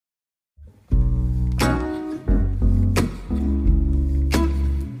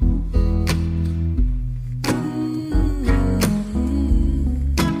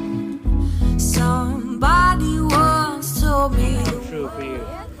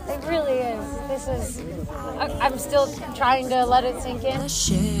It really is. This is, I'm still trying to let it sink in.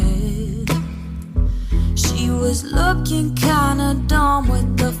 She was looking kinda dumb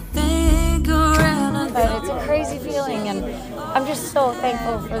with the finger and a... But it's a crazy feeling, and I'm just so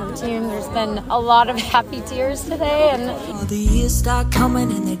thankful for the team. There's been a lot of happy tears today, and all the years start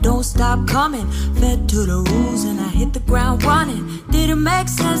coming and they don't stop coming. Fed to the rules and I hit the ground running. Didn't make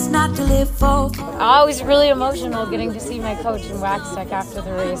sense not to live for. I was really emotional getting to see my coach in Waxtech after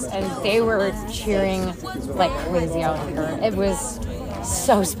the race, and they were cheering like crazy out here. It was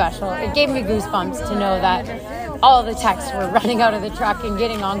so special. It gave me goosebumps to know that all the techs were running out of the truck and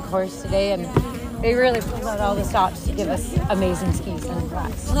getting on course today, and they really pulled out all the stops to give us amazing skis and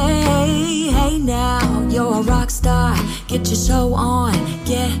tracks. Hey now, you're a rock star. Get your show on,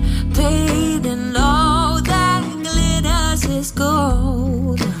 get paid, and all that glitters is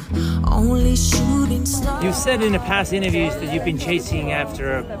gold. Only shooting stars. You said in the past interviews that you've been chasing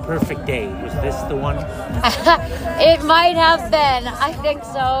after a perfect day. Was this the one? It might have been. I think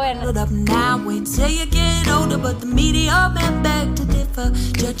so. And Put up now, wait till you get older, but the media men beg to differ,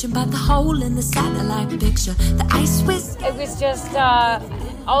 judging by the hole in the satellite picture. The ice whisk. it was just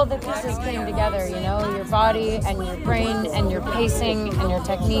all the pieces came together, you know, your body and your brain and your pacing and your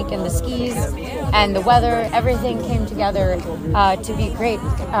technique and the skis and the weather. Everything came together to be great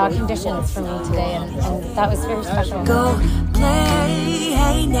conditions for me today, and that was very special. Go play,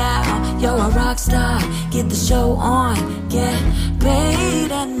 hey now, you're a rock star. Get the show on, get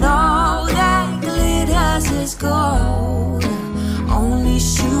paid, and all that glitters is gold. Only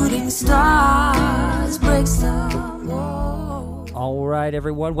shooting stars break some walls. All right,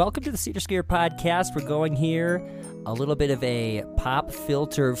 everyone. Welcome to the SederSkier Podcast. We're going here a little bit of a pop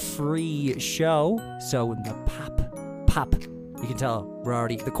filter free show. So the pop, you can tell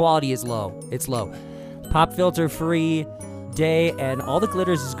the quality is low. It's low. Pop filter free day, and all the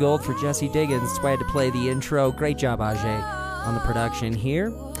glitters is gold for Jesse Diggins. That's why I had to play the intro. Great job, Ajay, on the production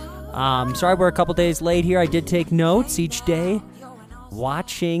here. Sorry we're a couple days late here. I did take notes each day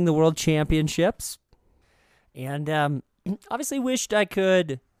watching the World Championships. And obviously wished I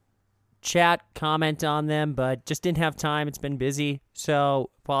could chat, comment on them, but just didn't have time. It's been busy, so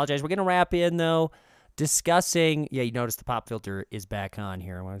apologize. We're going to wrap in, though, discussing... Yeah, you notice the pop filter is back on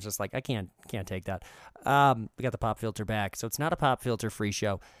here. I was just like, I can't take that. We got the pop filter back, so it's not a pop filter free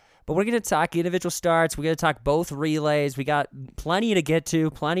show. But we're going to talk individual starts. We're going to talk both relays. We got plenty to get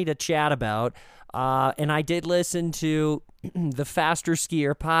to, plenty to chat about. And I did listen to the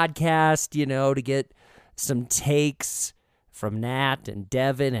SederSkier Podcast, you know, to get some takes from Nat and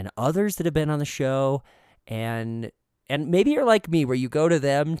Devin and others that have been on the show. And maybe you're like me, where you go to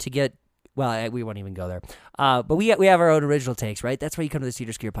them to get... Well, we won't even go there. But we have our own original takes, right? That's why you come to the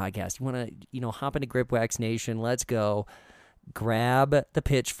SederSkier Podcast. You want to, hop into Gripwax Nation. Let's go. Grab the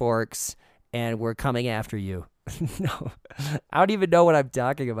pitchforks, and we're coming after you. No, I don't even know what I'm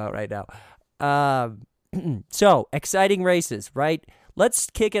talking about right now. So, exciting races, right? Let's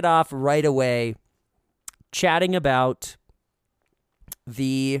kick it off right away, chatting about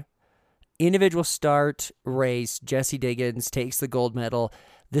the individual start race. Jesse Diggins takes the gold medal.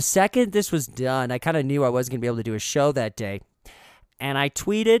 The second this was done, I kind of knew I wasn't going to be able to do a show that day. And I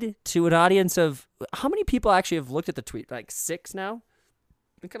tweeted to an audience of... How many people actually have looked at the tweet? Like 6 now?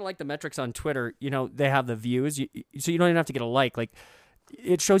 I kind of like the metrics on Twitter. They have the views, so you don't even have to get a like. Like,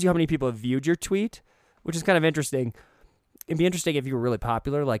 it shows you how many people have viewed your tweet, which is kind of interesting. It'd be interesting if you were really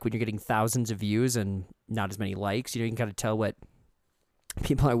popular, like when you're getting thousands of views and not as many likes. You can kind of tell what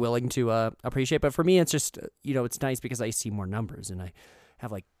people are willing to appreciate. But for me, it's just, it's nice because I see more numbers, and I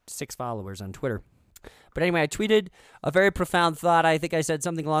have like 6 followers on Twitter. But anyway, I tweeted a very profound thought. I think I said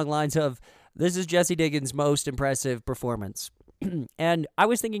something along the lines of, this is Jesse Diggins' most impressive performance. And I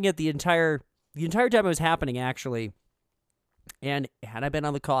was thinking it the entire time it was happening, actually. And had I been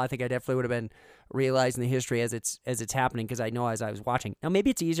on the call, I think I definitely would have been realizing the history as it's happening, because I know as I was watching. Now, maybe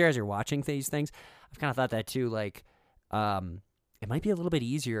it's easier as you're watching these things. I've kind of thought that too. Like, it might be a little bit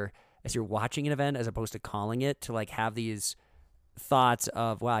easier as you're watching an event as opposed to calling it, to like have these thoughts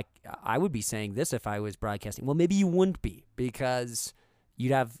of, well, I would be saying this if I was broadcasting. Well, maybe you wouldn't be, because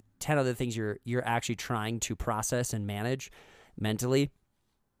you'd have 10 other things you're actually trying to process and manage mentally.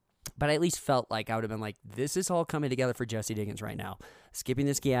 But I at least felt like I would have been like, this is all coming together for Jesse Diggins right now. Skipping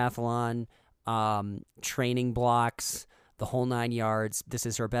the skiathlon, training blocks, the whole 9 yards. This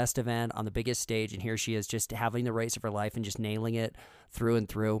is her best event on the biggest stage, and here she is just having the race of her life and just nailing it through and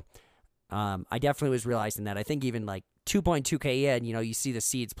through. I definitely was realizing that. I think even like 2.2K in, you see the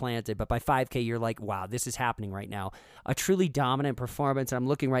seeds planted, but by 5K, you're like, wow, this is happening right now. A truly dominant performance. I'm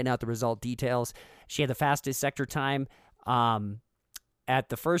looking right now at the result details. She had the fastest sector time at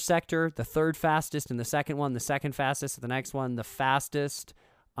the first sector, the third fastest in the second one, the second fastest at the next one, the fastest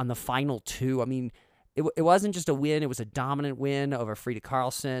on the final two. I mean, it wasn't just a win. It was a dominant win over Frida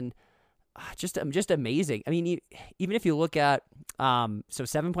Karlsson. Just amazing. I mean, even if you look at, so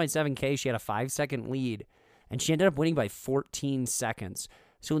 7.7K, she had a 5-second lead, and she ended up winning by 14 seconds.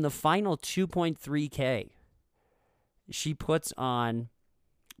 So in the final 2.3K, she puts on,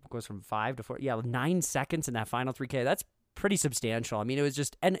 goes from 5 to 4, 9 seconds in that final 3K. That's pretty substantial. I mean, it was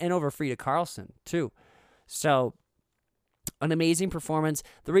just, and over Frida Karlsson, too. So, an amazing performance.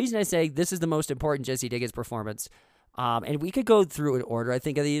 The reason I say this is the most important Jessie Diggins performance, and we could go through an order, I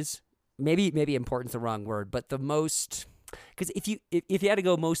think, of these. Maybe important's the wrong word, but the most, because if you had to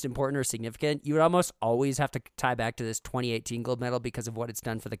go most important or significant, you would almost always have to tie back to this 2018 gold medal because of what it's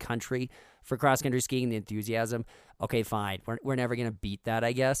done for the country, for cross-country skiing, the enthusiasm. Okay, fine. We're never going to beat that,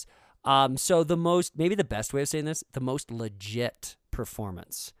 I guess. So maybe the best way of saying this, the most legit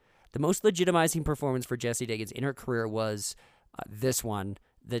performance. The most legitimizing performance for Jessie Diggins in her career was this one,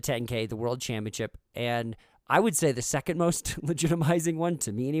 the 10K, the World Championship. And I would say the second most legitimizing one,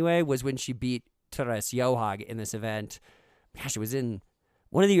 to me anyway, was when she beat Therese Johaug in this event. Gosh, it was in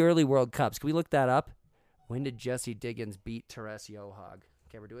one of the early World Cups. Can we look that up? When did Jessie Diggins beat Therese Johaug?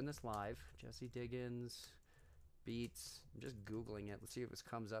 Okay, we're doing this live. Jessie Diggins beats, I'm just Googling it. Let's see if this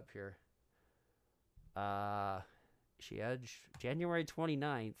comes up here. She edged January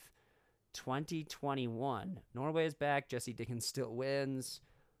 29th, 2021. Norway is back. Jessie Diggins still wins.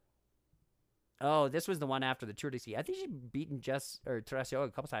 Oh, this was the one after the Tour de Ski. I think she'd beaten Therese Johaug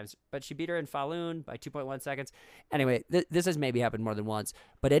a couple times, but she beat her in Falun by 2.1 seconds. Anyway, this has maybe happened more than once,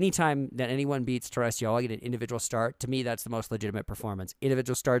 but anytime that anyone beats Therese Johaug in an individual start, to me, that's the most legitimate performance.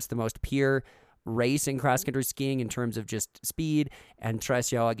 Individual start's the most pure race in cross-country skiing in terms of just speed, and Therese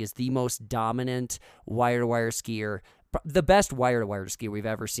Johaug is the most dominant wire-to-wire skier, the best wire-to-wire skier we've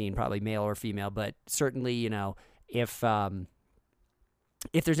ever seen, probably male or female, but certainly,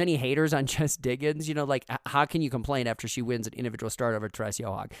 if there's any haters on Jess Diggins, like, how can you complain after she wins an individual start over Therese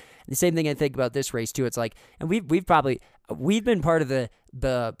Johaug? And the same thing I think about this race too. It's like, and we've been part of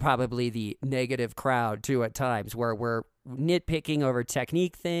the probably the negative crowd too at times, where we're nitpicking over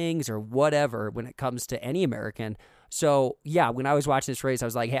technique things or whatever when it comes to any American. So yeah, when I was watching this race, I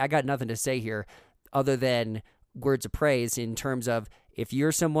was like, hey, I got nothing to say here other than words of praise in terms of, if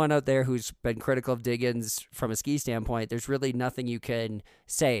you're someone out there who's been critical of Diggins from a ski standpoint, there's really nothing you can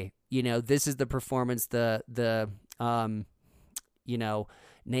say. This is the performance, the nail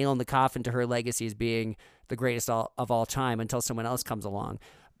in the coffin to her legacy as being the greatest of all time until someone else comes along.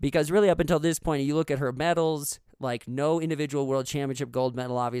 Because really up until this point, you look at her medals, like no individual world championship gold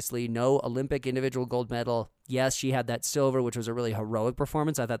medal, obviously, no Olympic individual gold medal. Yes, she had that silver, which was a really heroic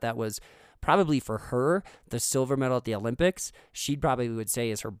performance. I thought that was probably for her, the silver medal at the Olympics, she'd probably would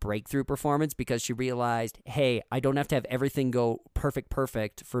say is her breakthrough performance because she realized, hey, I don't have to have everything go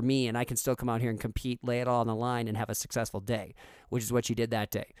perfect for me, and I can still come out here and compete, lay it all on the line, and have a successful day, which is what she did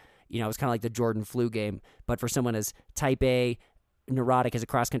that day. It was kind of like the Jordan flu game, but for someone as type A, neurotic as a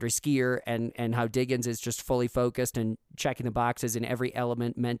cross-country skier, and how Diggins is just fully focused and checking the boxes in every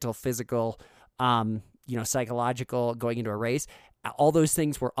element, mental, physical, psychological, going into a race. All those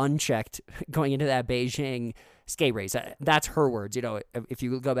things were unchecked going into that Beijing skate race. That's her words. If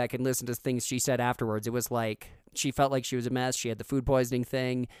you go back and listen to things she said afterwards, it was like she felt like she was a mess. She had the food poisoning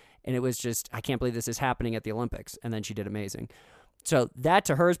thing, and it was just, I can't believe this is happening at the Olympics. And then she did amazing. So that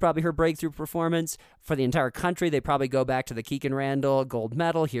to her is probably her breakthrough performance. For the entire country, they probably go back to the Keegan Randall gold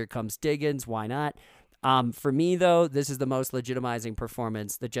medal. Here comes Diggins. Why not? For me, though, this is the most legitimizing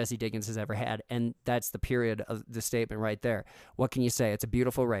performance that Jessie Diggins has ever had, and that's the period of the statement right there. What can you say? It's a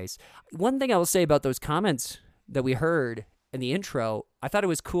beautiful race. One thing I will say about those comments that we heard in the intro, I thought it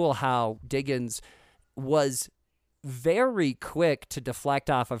was cool how Diggins was very quick to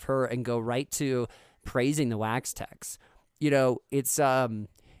deflect off of her and go right to praising the wax techs. It's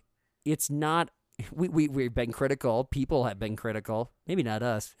not, we've been critical. People have been critical. Maybe not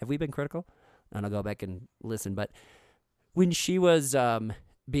us. Have we been critical? And I'll go back and listen. But when she was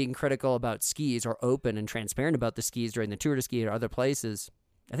being critical about skis or open and transparent about the skis during the Tour de Ski or other places,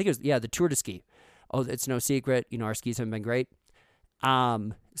 I think it was, the Tour de Ski. Oh, it's no secret. Our skis haven't been great.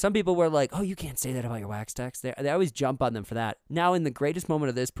 Some people were like, oh, you can't say that about your wax techs. They always jump on them for that. Now, in the greatest moment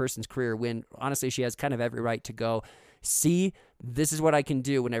of this person's career, when honestly she has kind of every right to go, see, this is what I can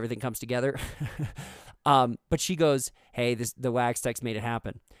do when everything comes together. But she goes, hey, the wax techs made it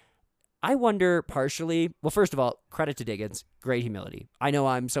happen. I wonder partially, well, first of all, credit to Diggins, great humility. I know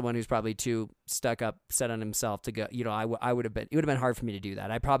I'm someone who's probably too stuck up, set on himself to go, it would have been hard for me to do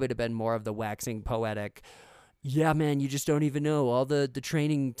that. I probably would have been more of the waxing, poetic, yeah, man, you just don't even know all the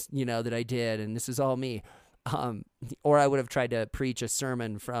training, that I did, and this is all me. Or I would have tried to preach a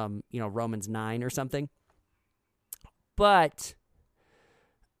sermon from, Romans 9 or something. But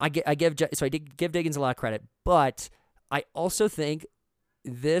I did give Diggins a lot of credit, but I also think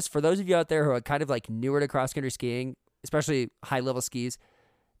this, for those of you out there who are kind of like newer to cross-country skiing, especially high-level skis,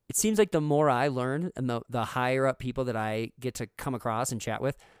 it seems like the more I learn and the higher up people that I get to come across and chat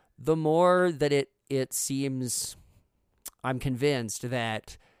with, the more that it seems, I'm convinced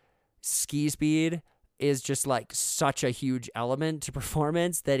that ski speed is just like such a huge element to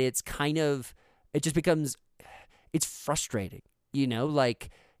performance that it just becomes, it's frustrating, like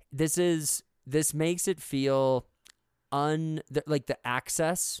this makes it feel like the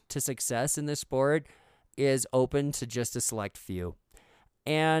access to success in this sport is open to just a select few.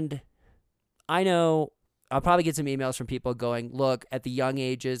 And I know I'll probably get some emails from people going, look, at the young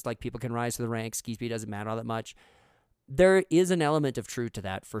ages, like people can rise to the ranks, ski speed doesn't matter all that much. There is an element of truth to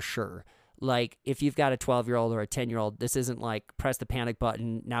that for sure. Like if you've got a 12-year-old or a 10-year-old, this isn't like press the panic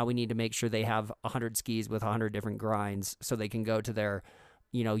button. Now we need to make sure they have 100 skis with 100 different grinds so they can go to their,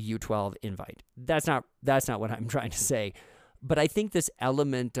 U12 invite. That's not what I'm trying to say. But I think this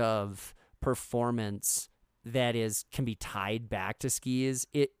element of performance that can be tied back to skis,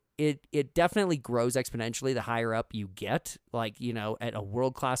 it definitely grows exponentially the higher up you get, like, at a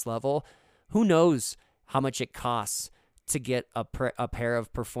world-class level. Who knows how much it costs to get a pair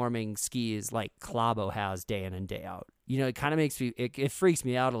of performing skis like Klabo has day in and day out. It kind of makes me, it freaks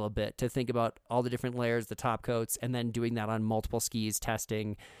me out a little bit to think about all the different layers, the top coats, and then doing that on multiple skis,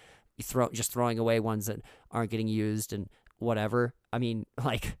 testing, just throwing away ones that aren't getting used and whatever. I mean,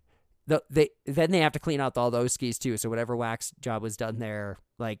 like, then they have to clean out all those skis too. So whatever wax job was done there,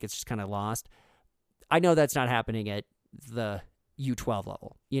 like, it's just kind of lost. I know that's not happening at the U12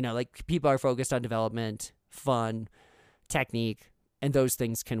 level. Like people are focused on development, fun, technique, and those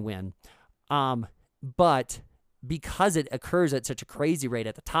things can win. But because it occurs at such a crazy rate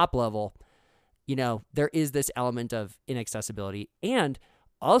at the top level, there is this element of inaccessibility and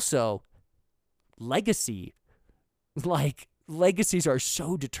also legacy. Like, legacies are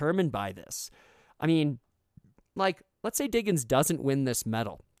so determined by this. I mean, like, let's say Diggins doesn't win this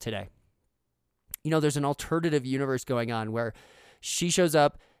medal today. There's an alternative universe going on where she shows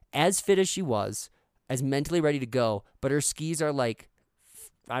up as fit as she was, as mentally ready to go, but her skis are like,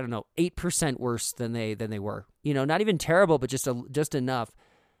 I don't know, 8% worse than they were. Not even terrible, but just enough.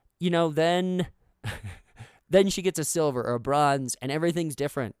 Then she gets a silver or a bronze, and everything's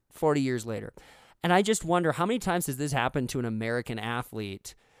different 40 years later. And I just wonder, how many times has this happened to an American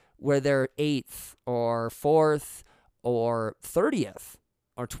athlete where they're 8th or 4th or 30th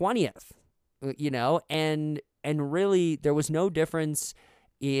or 20th, and really there was no difference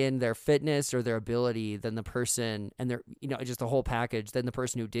in their fitness or their ability than the person, and their, just the whole package, than the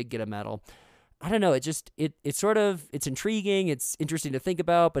person who did get a medal. I don't know. It's intriguing. It's interesting to think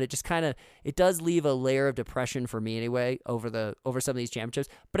about, but it just it does leave a layer of depression for me anyway over some of these championships.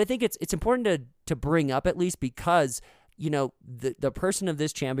 But I think it's important to bring up, at least because, the person of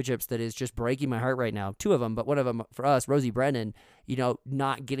this championships that is just breaking my heart right now, two of them, but one of them for us, Rosie Brennan,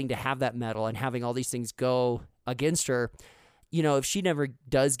 not getting to have that medal and having all these things go against her. If she never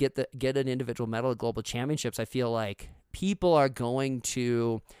does get an individual medal at global championships, I feel like people are going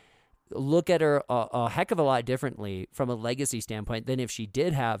to look at her a heck of a lot differently from a legacy standpoint than if she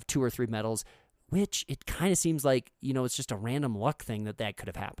did have 2 or 3 medals, which it kind of seems like, it's just a random luck thing that could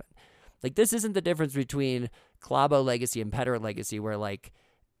have happened. Like, this isn't the difference between Klabo legacy and Pederer legacy, where, like,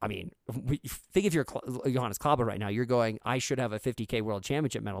 I mean, think if you're Johannes Klabo right now, you're going, I should have a 50K World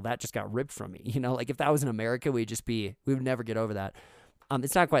Championship medal. That just got ripped from me. Like, if that was in America, we would never get over that.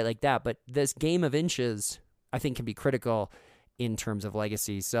 It's not quite like that, but this game of inches, I think, can be critical in terms of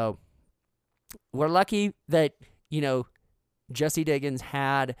legacy. So we're lucky that, Jessie Diggins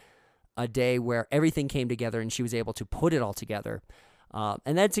had a day where everything came together and she was able to put it all together.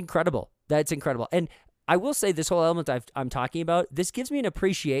 And that's incredible. And I will say, this whole element I'm talking about, this gives me an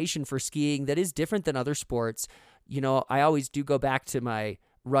appreciation for skiing that is different than other sports. I always do go back to my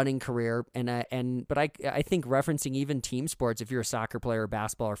running career, but I think referencing even team sports, if you're a soccer player or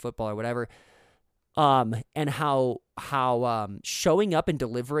basketball or football or whatever, and how showing up and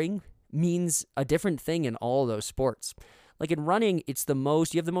delivering means a different thing in all of those sports. Like in running, you have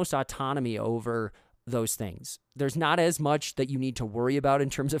the most autonomy over those things. There's not as much that you need to worry about in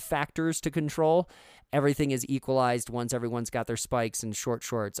terms of factors to control. Everything is equalized once everyone's got their spikes and short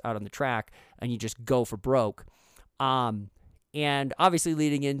shorts out on the track, and you just go for broke. And obviously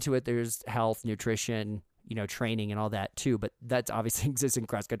leading into it, there's health, nutrition, training and all that too. But that's obviously exists in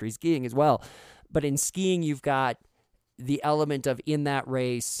cross-country skiing as well. But in skiing, you've got the element of, in that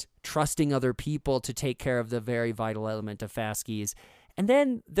race, trusting other people to take care of the very vital element of fast skis. And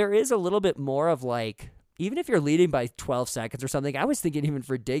then there is a little bit more of like, even if you're leading by 12 seconds or something, I was thinking even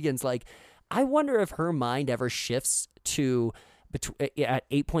for Diggins, like, I wonder if her mind ever shifts to at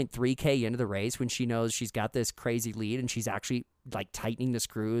 8.3K into the race when she knows she's got this crazy lead and she's actually like tightening the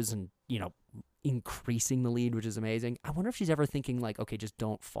screws and, increasing the lead, which is amazing. I wonder if she's ever thinking like, okay, just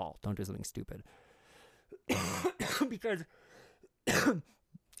don't fall. Don't do something stupid. Because,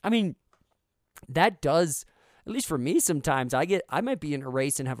 I mean, that does, at least for me sometimes, I might be in a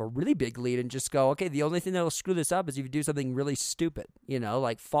race and have a really big lead and just go, okay, the only thing that'll screw this up is if you do something really stupid,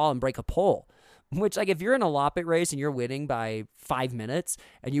 like fall and break a pole. Which, like, if you're in a Loppet race and you're winning by 5 minutes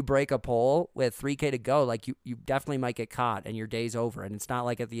and you break a pole with 3K to go, like, you definitely might get caught and your day's over. And it's not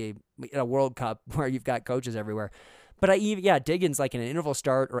like at the World Cup where you've got coaches everywhere. But Diggins, like, in an interval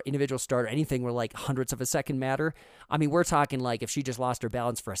start or individual start or anything where, like, hundredths of a second matter, I mean, we're talking, like, if she just lost her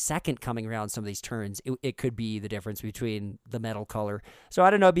balance for a second coming around some of these turns, it could be the difference between the medal color. So, I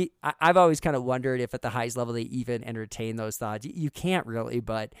don't know. I've always kind of wondered if at the highest level they even entertain those thoughts. You can't really,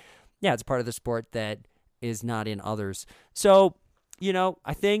 but yeah, it's part of the sport that is not in others. So,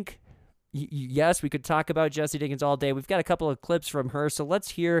 I think, yes, we could talk about Jessie Diggins all day. We've got a couple of clips from her, so let's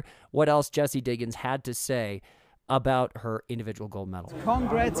hear what else Jessie Diggins had to say about her individual gold medal.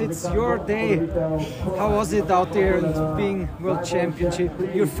 Congrats, it's your day. How was it out there and being world championship?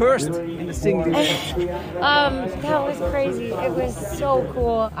 You're first in the single division. That was crazy. It was so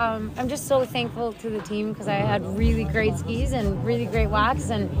cool. I'm just so thankful to the team because I had really great skis and really great wax,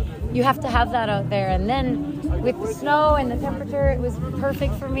 and you have to have that out there. And then with the snow and the temperature, it was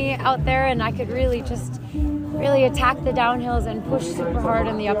perfect for me out there, and I could really attack the downhills and push super hard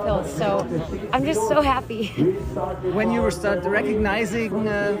on the uphills. So I'm just so happy. When you were started recognizing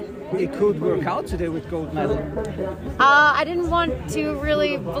it could work out today with gold medal? I didn't want to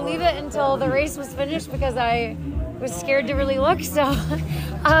really believe it until the race was finished because I was scared to really look. So,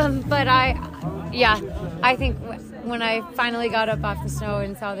 but I think when I finally got up off the snow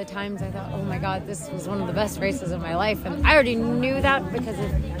and saw the times, I thought, oh my God, this was one of the best races of my life. And I already knew that because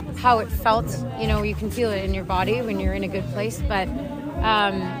of how it felt. You can feel it in your body when you're in a good place. But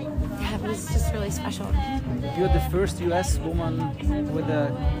it was just really special. You're the first U.S. woman with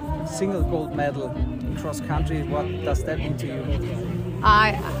a single gold medal in cross country. What does that mean to you?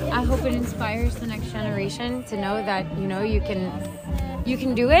 I hope it inspires the next generation to know that you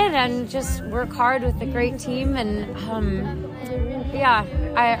can do it and just work hard with a great team. And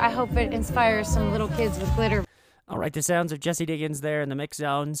I hope it inspires some little kids with glitter. All right, the sounds of Jessie Diggins there in the mix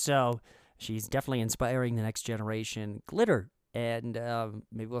zone. So she's definitely inspiring the next generation. Glitter. And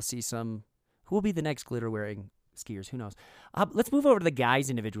maybe we'll see who will be the next glitter-wearing skiers. Who knows? Let's move over to the guys'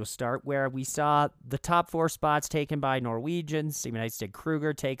 individual start, where we saw the top 4 spots taken by Norwegians. Simon Eidstedt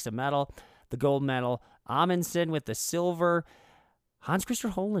Kruger takes a medal, the gold medal. Amundsen with the silver. Hans-Christer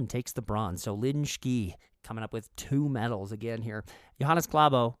Holland takes the bronze. So Lynn Ski coming up with 2 medals again here. Johannes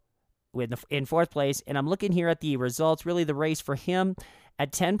Klæbo in 4th place. And I'm looking here at the results, really the race for him.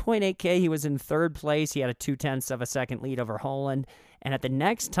 At 10.8K, he was in 3rd place. He had a 0.2 of a second lead over Holland. And at the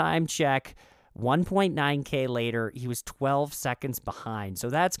next time check, 1.9K later, he was 12 seconds behind. So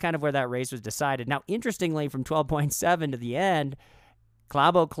that's kind of where that race was decided. Now, interestingly, from 12.7 to the end,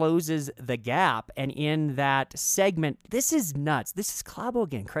 Klæbo closes the gap. And in that segment, this is nuts. This is Klæbo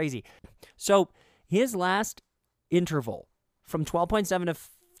again, crazy. So his last interval from 12.7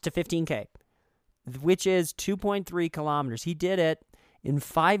 to 15K, which is 2.3 kilometers, he did it in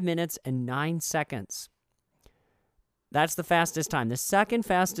 5 minutes and 9 seconds. That's the fastest time. The second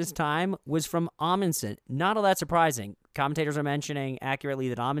fastest time was from Amundsen. Not all that surprising. Commentators are mentioning accurately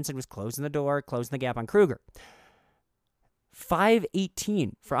that Amundsen was closing the door, closing the gap on Kruger.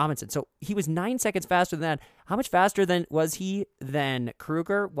 5:18 for Amundsen. So he was 9 seconds faster than that. How much faster was he than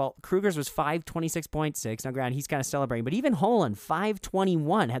Kruger? Well, Kruger's was 5:26.6. Now, granted, he's kind of celebrating. But even Holland,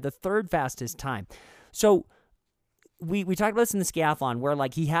 5:21, had the 3rd fastest time. So we talked about this in the skiathlon where,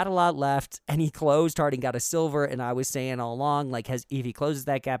 like, he had a lot left and he closed hard and got a silver. And I was saying all along, like, if he closes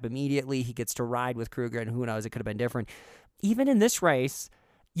that gap immediately, he gets to ride with Kruger, and who knows, it could have been different. Even in this race,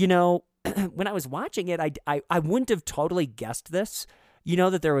 when I was watching it, I wouldn't have totally guessed this.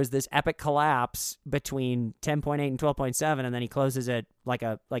 That there was this epic collapse between 10.8 and 12.7, and then he closes it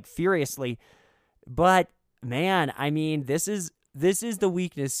like furiously. But man, I mean, this is the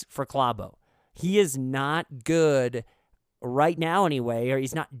weakness for Klæbo. He is not good right now anyway, or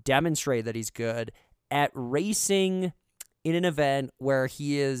he's not demonstrated that he's good at racing in an event where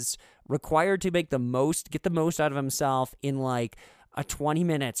he is required to get the most out of himself in like a 20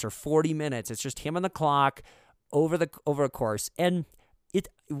 minutes or 40 minutes. It's just him on the clock over a course. And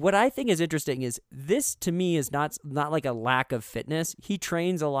what I think is interesting is this to me is not like a lack of fitness. He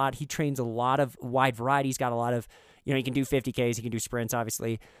trains a lot. He trains a lot of wide variety. He's got a lot of, he can do 50Ks, he can do sprints,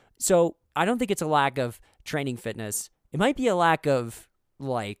 obviously. So I don't think it's a lack of training fitness. It might be a lack of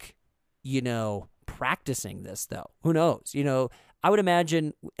practicing this though. Who knows? I would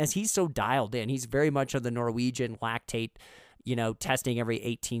imagine as he's so dialed in, he's very much on the Norwegian lactate, testing every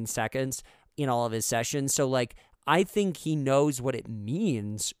 18 seconds in all of his sessions. So I think he knows what it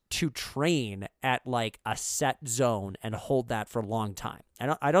means to train at like a set zone and hold that for a long time.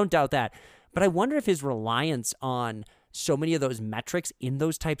 I don't doubt that. But I wonder if his reliance on so many of those metrics in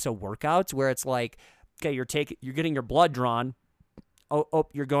those types of workouts where it's like, okay, you're getting your blood drawn. Oh,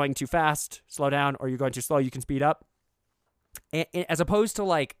 you're going too fast, slow down, or you're going too slow, you can speed up. And as opposed to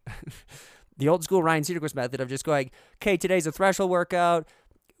like the old school Ryan Cederquist method of just going, okay, today's a threshold workout.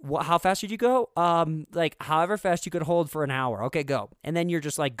 How fast did you go? However fast you could hold for an hour. Okay, go. And then you're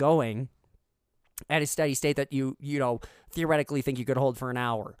just like going at a steady state that you theoretically think you could hold for an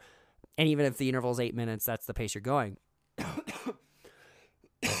hour. And even if the interval is 8 minutes, that's the pace you're going.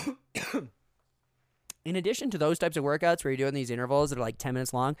 In addition to those types of workouts where you're doing these intervals that are like 10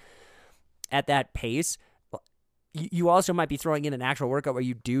 minutes long at that pace, you also might be throwing in an actual workout where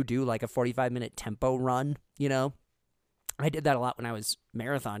you do like a 45-minute tempo run, I did that a lot when I was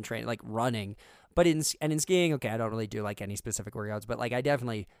marathon training, like running. But in skiing, okay, I don't really do like any specific workouts, but like I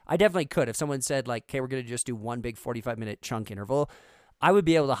definitely could. If someone said like, okay, we're going to just do one big 45-minute chunk interval, I would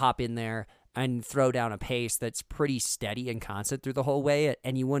be able to hop in there and throw down a pace that's pretty steady and constant through the whole way,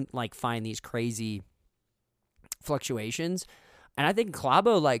 and you wouldn't like find these crazy fluctuations. And I think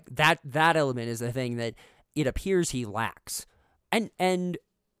Klæbo, like that element is the thing that it appears he lacks. And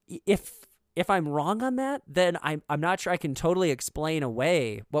if I'm wrong on that, then I'm not sure I can totally explain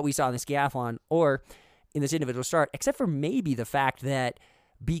away what we saw in the skiathlon or in this individual start, except for maybe the fact that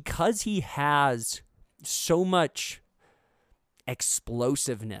because he has so much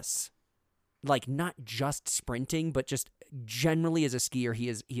explosiveness, like not just sprinting, but just generally as a skier, he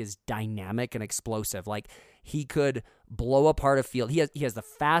is dynamic and explosive. Like he could blow apart a field. He has the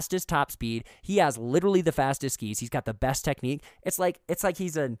fastest top speed. He has literally the fastest skis. He's got the best technique. It's like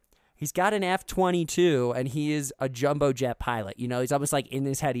he's got an F-22 and he is a jumbo jet pilot. He's almost like in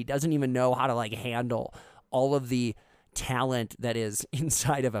his head, he doesn't even know how to like handle all of the talent that is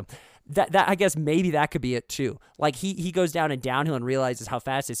inside of him. That I guess maybe that could be it too. Like he goes down and downhill and realizes how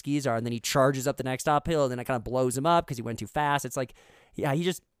fast his skis are, and then he charges up the next uphill, and then it kind of blows him up because he went too fast. It's like, yeah, he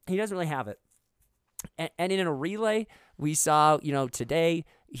doesn't really have it. And in a relay, we saw, today,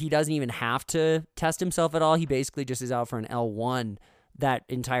 he doesn't even have to test himself at all. He basically just is out for an L1 that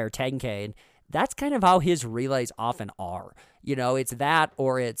entire 10K. And that's kind of how his relays often are. It's that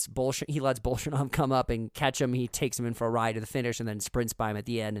or it's bullshit. He lets Bolshinov come up and catch him. He takes him in for a ride to the finish and then sprints by him at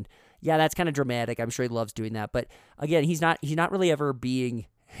the end. And yeah, that's kind of dramatic. I'm sure he loves doing that. But again, he's not really ever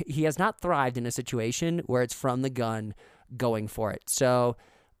he has not thrived in a situation where it's from the gun going for it. So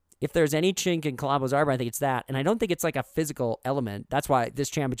if there's any chink in Klæbo's armor, I think it's that. And I don't think it's like a physical element. That's why this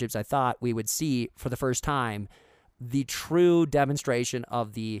championships, I thought we would see for the first time the true demonstration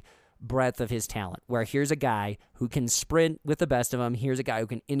of the breadth of his talent, where here's a guy who can sprint with the best of them, here's a guy who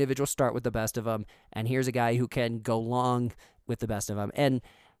can individual start with the best of them, and here's a guy who can go long with the best of them. And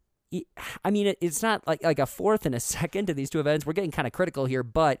it's not like a fourth and a second in these two events. We're getting kind of critical here,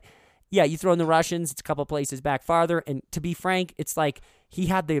 but yeah, you throw in the Russians, it's a couple places back farther, and to be frank, it's like he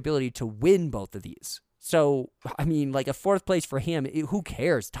had the ability to win both of these. So, like a fourth place for him, who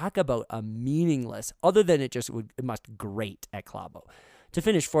cares? Talk about a meaningless, other than it must grate at Klæbo. To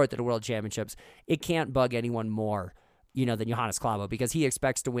finish fourth at the World Championships, it can't bug anyone more, than Johannes Klæbo, because he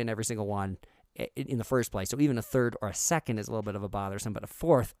expects to win every single one in the first place. So even a third or a second is a little bit of a bothersome, but a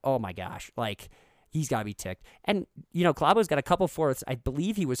fourth, oh my gosh, like he's got to be ticked. And, Klæbo's got a couple fourths. I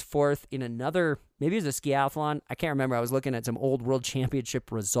believe he was fourth in another, maybe it was a skiathlon. I can't remember. I was looking at some old World Championship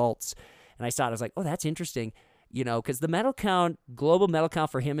results, and I saw it. I was like, oh, that's interesting, because the medal count, global medal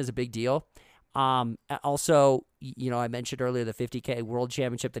count for him is a big deal. Also, I mentioned earlier the 50K World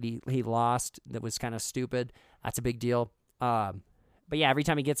Championship that he lost that was kind of stupid. That's a big deal. But yeah, every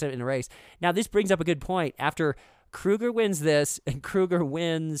time he gets it in a race. Now, this brings up a good point. After Kruger wins this and Kruger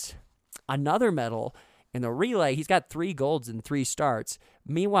wins another medal in the relay, he's got 3 golds in 3 starts.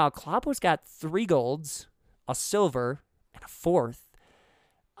 Meanwhile, Klæbo's got 3 golds, a silver, and a fourth.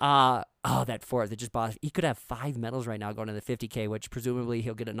 That fourth, it just bothers. He could have 5 medals right now going to the 50K, which presumably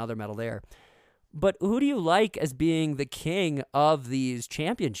he'll get another medal there. But who do you like as being the king of these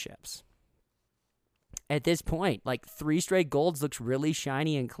championships? At this point, like 3 straight golds looks really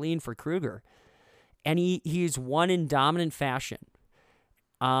shiny and clean for Kruger. And he's won in dominant fashion.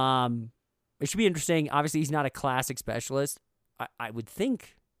 It should be interesting. Obviously, he's not a classic specialist. I would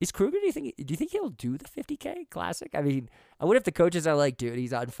think. Is Kruger, do you think he'll do the 50K classic? I mean, I wonder if the coaches are like, dude,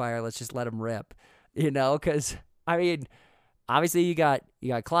 he's on fire. Let's just let him rip. Because, I mean, obviously you got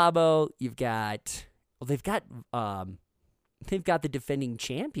Klabo, they've got the defending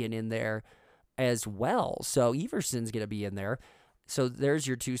champion in there as well. So Everson's going to be in there. So there's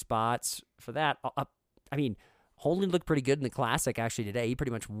your 2 spots for that. I mean, Holden looked pretty good in the classic actually today. He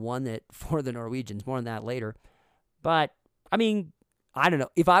pretty much won it for the Norwegians. More on that later. But, I mean, I don't know.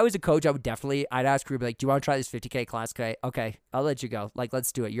 If I was a coach, I'd ask Kruger, like, do you want to try this 50K classic? Okay, I'll let you go. Like,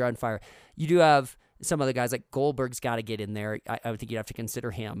 let's do it. You're on fire. You do have some other guys, like Goldberg's got to get in there. I would think you'd have to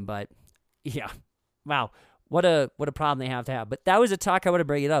consider him. But, yeah. Wow. What a problem they have to have. But that was a talk I want to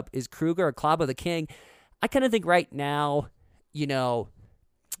bring it up. Is Kruger or Klabo the king? I kind of think right now, the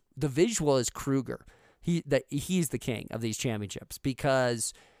visual is Kruger. He's the king of these championships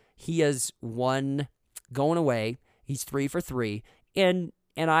because he has won going away. He's 3 for 3. And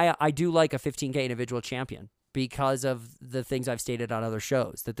I do like a 15K individual champion because of the things I've stated on other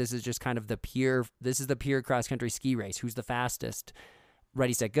shows, that this is just kind of the pure cross-country ski race. Who's the fastest?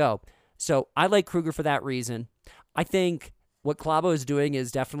 Ready, set, go. So I like Kruger for that reason. I think what Klabo is doing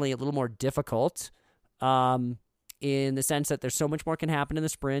is definitely a little more difficult in the sense that there's so much more can happen in the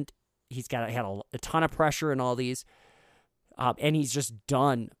sprint. He's had a ton of pressure in all these, and he's just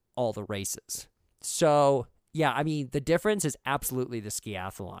done all the races. So, yeah, I mean, the difference is absolutely the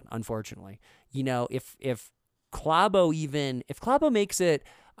skiathlon, unfortunately. If Klabo makes it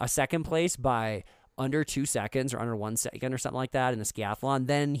a second place by under 2 seconds or under 1 second or something like that in the skiathlon,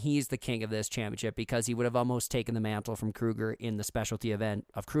 then he's the king of this championship because he would have almost taken the mantle from Kruger in the specialty event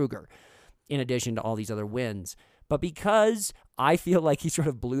of Kruger, in addition to all these other wins. But because I feel like he sort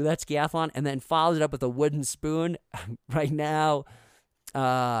of blew that skiathlon and then followed it up with a wooden spoon, right now,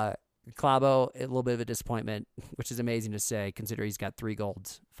 Klabo, a little bit of a disappointment, which is amazing to say, considering he's got 3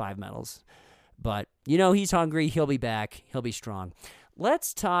 golds, 5 medals. But, he's hungry. He'll be back. He'll be strong.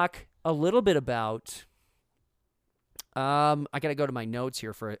 Let's talk a little bit about, I got to go to my notes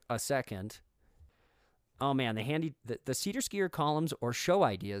here for a second. Oh, man, the SederSkier columns or show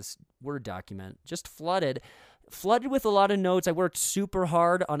ideas Word document just flooded with a lot of notes. I worked super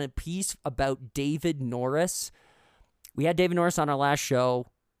hard on a piece about David Norris. We had David Norris on our last show.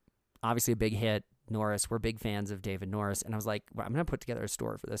 Obviously a big hit. Norris, we're big fans of David Norris. And I was like, well, I'm going to put together a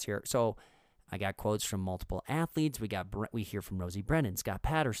story for this here. So I got quotes from multiple athletes. We hear from Rosie Brennan, Scott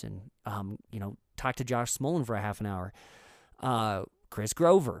Patterson, talk to Josh Smolin for a half an hour, Chris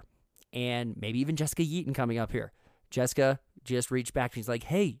Grover, and maybe even Jessica Yeaton coming up here. Jessica just reached back. She's like,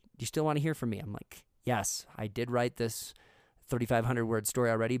 hey, do you still want to hear from me? I'm like, yes, I did write this 3,500 word story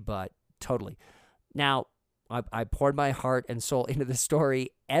already, but totally. Now, I poured my heart and soul into the story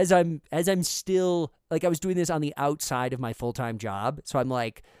as I'm still, like, I was doing this on the outside of my full-time job. So I'm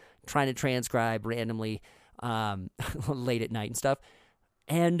like trying to transcribe randomly late at night and stuff.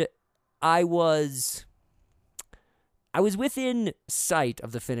 And I was within sight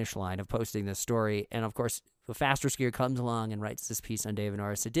of the finish line of posting this story. And of course, the faster skier comes along and writes this piece on David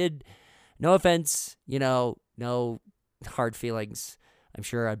Norris. It did, no offense, no hard feelings. I'm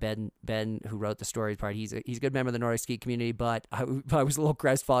sure Ben, who wrote the story, he's a good member of the Nordic ski community, but I was a little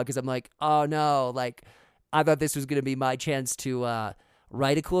crestfallen because I'm like, oh no, like I thought this was going to be my chance to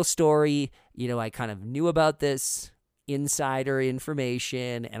write a cool story. I kind of knew about this insider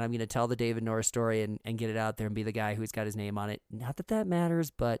information, and I'm going to tell the David Norris story and get it out there and be the guy who's got his name on it. Not that matters,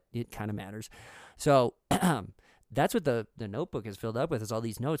 but it kind of matters. So that's what the notebook is filled up with, is all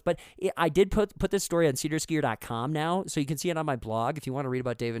these notes. But I did put this story on SederSkier.com now, so you can see it on my blog. If you want to read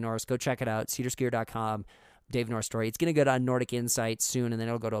about David Norris, go check it out, SederSkier.com, David Norris story. It's going to go on Nordic Insights soon, and then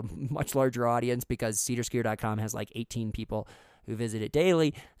it'll go to a much larger audience because SederSkier.com has like 18 people who visit it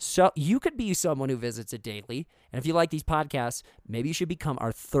daily. So you could be someone who visits it daily. And if you like these podcasts, maybe you should become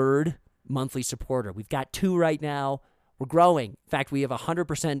our 3rd monthly supporter. We've got 2 right now. We're growing. In fact, we have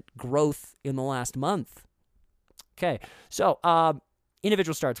 100% growth in the last month. Okay, so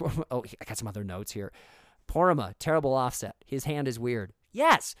individual starts. Oh, I got some other notes here. Porama, terrible offset. His hand is weird.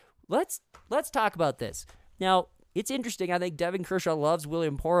 Yes, let's talk about this. Now, it's interesting. I think Devin Kershaw loves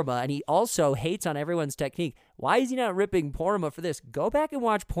William Porama, and he also hates on everyone's technique. Why is he not ripping Porama for this? Go back and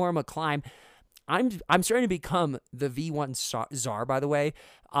watch Porama climb. I'm starting to become the V1 czar, by the way,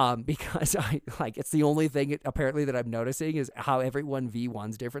 because it's the only thing apparently that I'm noticing is how everyone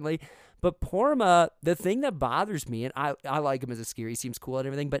V1s differently. But Porma, the thing that bothers me, and I like him as a skier, he seems cool and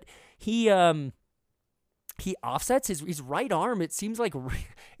everything, but he offsets his right arm. It seems like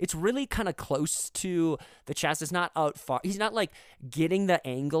it's really kind of close to the chest. It's not out far. He's not like getting the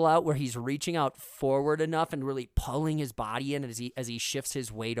angle out where he's reaching out forward enough and really pulling his body in as he shifts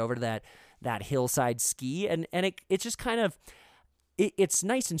his weight over to that hillside ski. And it's just kind of, it's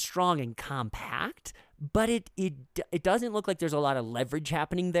nice and strong and compact, but it doesn't look like there's a lot of leverage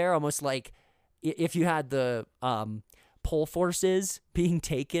happening there. Almost like if you had the pull forces being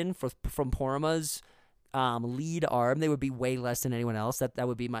taken from Porma's lead arm, they would be way less than anyone else. That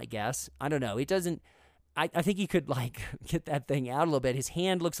would be my guess. I don't know. It doesn't. I think he could like get that thing out a little bit. His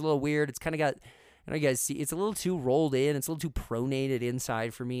hand looks a little weird. It's kind of got. I don't know, you guys see. It's a little too rolled in. It's a little too pronated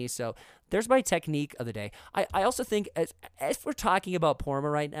inside for me. So there's my technique of the day. I also think as we're talking about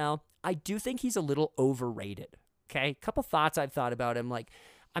Porma right now, I do think he's a little overrated. Okay, a couple thoughts I've thought about him. Like,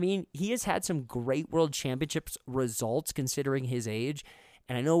 I mean, he has had some great World Championships results considering his age.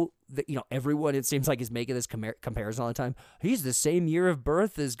 And I know that, everyone, it seems like, is making this comparison all the time. He's the same year of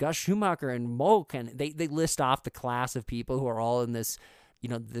birth as Gus Schumacher and Moke. And they list off the class of people who are all in this,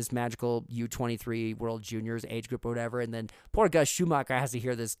 this magical U23 World Juniors age group or whatever. And then poor Gus Schumacher has to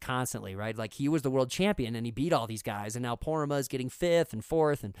hear this constantly, right? Like, he was the world champion and he beat all these guys. And now Porma is getting 5th and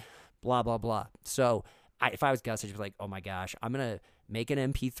 4th and blah, blah, blah. So if I was Gus, I'd just be like, oh my gosh, I'm going to make an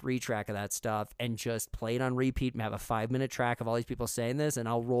MP3 track of that stuff and just play it on repeat and have a 5-minute track of all these people saying this, and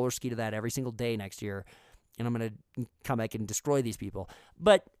I'll roller ski to that every single day next year, and I'm going to come back and destroy these people.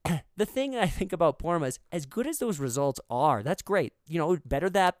 But the thing I think about Porma is, as good as those results are, that's great. Better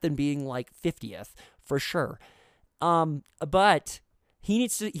that than being like 50th, for sure. But he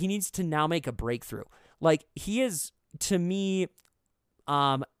needs to now make a breakthrough. Like, he is, to me,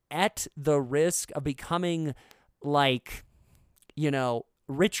 at the risk of becoming like,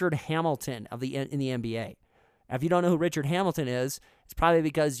 Richard Hamilton in the NBA. If you don't know who Richard Hamilton is, it's probably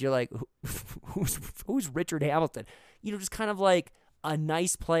because you're like, who's Richard Hamilton? Just kind of like a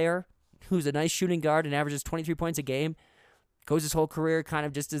nice player who's a nice shooting guard and averages 23 points a game, goes his whole career kind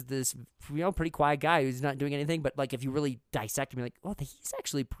of just as this, pretty quiet guy who's not doing anything. But like, if you really dissect him, you're like, oh, he's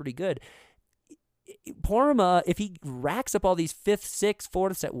actually pretty good. Porma, if he racks up all these 5th, 6th,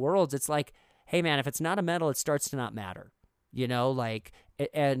 4th at Worlds, it's like, hey man, if it's not a medal, it starts to not matter.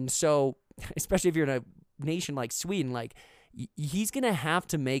 And so, especially if you're in a nation like Sweden, like, he's going to have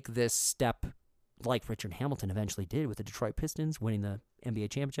to make this step like Richard Hamilton eventually did with the Detroit Pistons, winning the NBA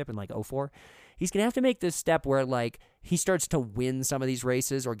championship in like 2004. He's going to have to make this step where like he starts to win some of these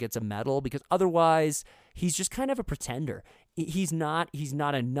races or gets a medal, because otherwise he's just kind of a pretender. He's not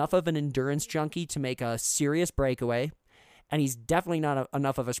enough of an endurance junkie to make a serious breakaway, and he's definitely not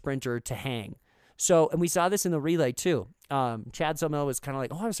enough of a sprinter to hang. So, and we saw this in the relay too. Chad Somel was kind of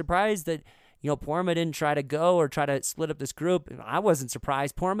like, oh, I'm surprised that, Porma didn't try to go or try to split up this group. And I wasn't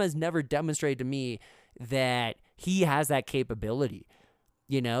surprised. Porma has never demonstrated to me that he has that capability,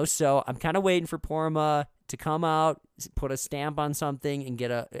 So I'm kind of waiting for Porma to come out, put a stamp on something, and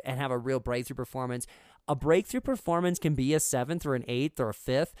and have a real breakthrough performance. A breakthrough performance can be a 7th or an 8th or a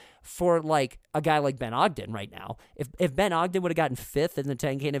 5th for like a guy like Ben Ogden right now. If Ben Ogden would have gotten 5th in the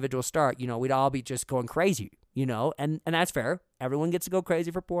 10K individual start, we'd all be just going crazy, and that's fair. Everyone gets to go crazy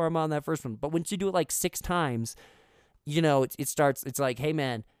for Porma on that first one. But once you do it like 6 times, it's like, hey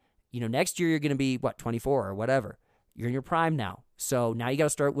man, next year you're going to be 24 or whatever. You're in your prime now. So now you got to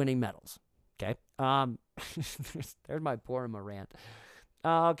start winning medals. Okay. There's my Porma rant.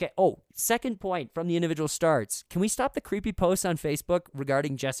 Okay. Oh, second point from the individual starts. Can we stop the creepy posts on Facebook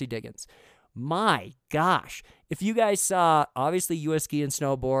regarding Jesse Diggins? My gosh. If you guys saw, obviously US Ski and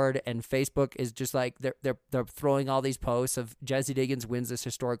Snowboard, and Facebook is just like, they're throwing all these posts of Jesse Diggins wins this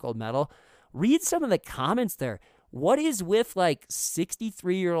historic gold medal. Read some of the comments there. What is with like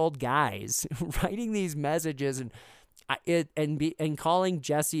 63-year-old guys writing these messages and calling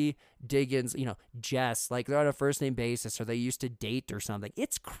Jesse Diggins, Jess, like they're on a first name basis or they used to date or something?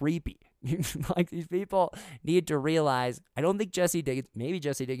 It's creepy. Like, these people need to realize, I don't think maybe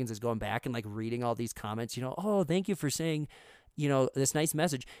Jesse Diggins is going back and like reading all these comments, oh, thank you for saying, this nice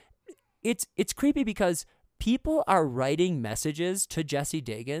message. It's creepy because people are writing messages to Jesse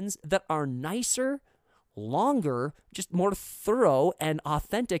Diggins that are nicer, longer, just more thorough and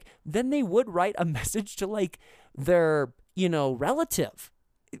authentic than they would write a message to like their, relative.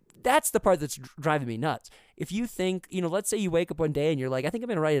 That's the part that's driving me nuts. If you think, let's say you wake up one day and you're like, I think I'm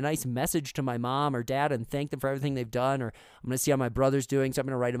going to write a nice message to my mom or dad and thank them for everything they've done, or I'm going to see how my brother's doing, so I'm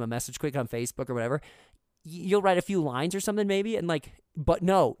going to write him a message quick on Facebook or whatever. You'll write a few lines or something maybe, and but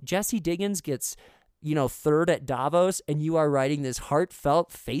no, Jesse Diggins gets, third at Davos, and you are writing this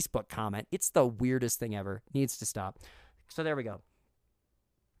heartfelt Facebook comment. It's the weirdest thing ever. Needs to stop. So there we go.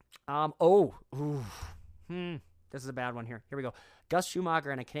 This is a bad one here. Here we go. Gus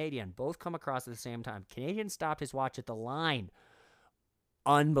Schumacher and a Canadian both come across at the same time. Canadian stopped his watch at the line.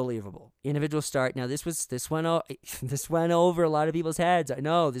 Unbelievable. Individual start. Now this went over a lot of people's heads. I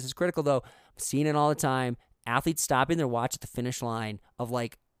know this is critical though. I'm seeing it all the time. Athletes stopping their watch at the finish line of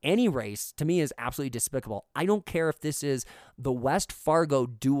any race, to me, is absolutely despicable. I don't care if this is the West Fargo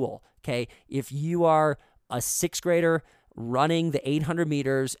duel. Okay, if you are a sixth grader running the 800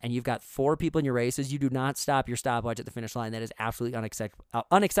 meters and you've got 4 people in your races, you do not stop your stopwatch at the finish line. That is absolutely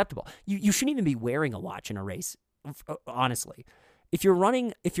unacceptable. You shouldn't even be wearing a watch in a race, honestly. If you're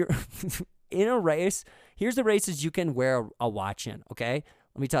in a race, here's the races you can wear a watch in, okay?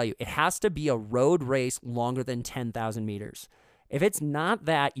 Let me tell you, it has to be a road race longer than 10,000 meters. If it's not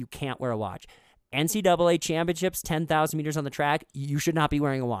that, you can't wear a watch. NCAA championships, 10,000 meters on the track, you should not be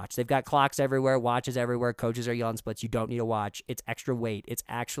wearing a watch. They've got clocks everywhere, watches everywhere, coaches are yelling splits. You don't need a watch. It's extra weight. It's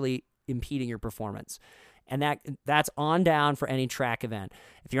actually impeding your performance. And that's on down for any track event.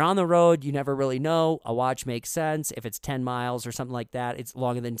 If you're on the road, you never really know. A watch makes sense. If it's 10 miles or something like that, it's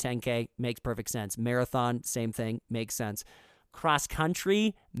longer than 10K, makes perfect sense. Marathon, same thing, makes sense. Cross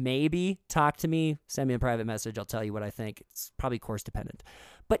country, maybe. Talk to me, send me a private message. I'll tell you what I think. It's probably course dependent.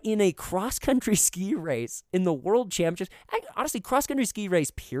 But in a cross country ski race, in the world championships, honestly, cross country ski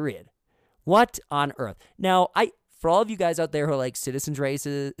race, period. What on earth? Now, for all of you guys out there who are like citizens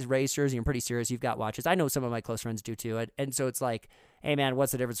racers, and you're pretty serious, you've got watches. I know some of my close friends do too. And so it's like, hey man,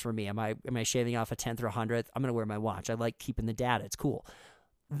 what's the difference for me? Am I shaving off a 10th or 100th? I'm going to wear my watch. I like keeping the data. It's cool.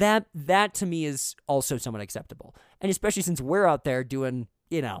 That to me is also somewhat acceptable. And especially since we're out there doing,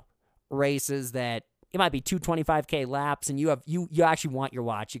 races that it might be 225K laps and you actually want your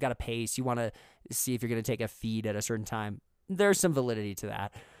watch. You got to pace. You want to see if you're going to take a feed at a certain time. There's some validity to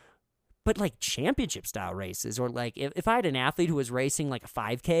that. But championship style races, or if I had an athlete who was racing a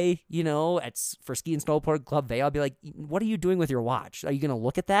 5K, for Ski and Snowboard Club Vail, I'd be like, what are you doing with your watch? Are you going to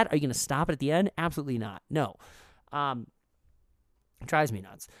look at that? Are you going to stop it at the end? Absolutely not. No. It drives me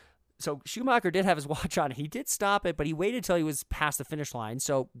nuts. So Schumacher did have his watch on. He did stop it, but he waited till he was past the finish line.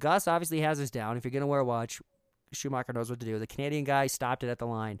 So Gus obviously has his down. If you're going to wear a watch, Schumacher knows what to do. The Canadian guy stopped it at the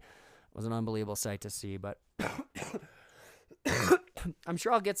line. It was an unbelievable sight to see, but I'm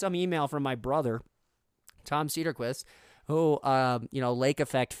sure I'll get some email from my brother, Tom Cederquist, who, Lake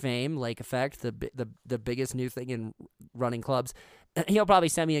Effect fame, Lake Effect, the biggest new thing in running clubs. He'll probably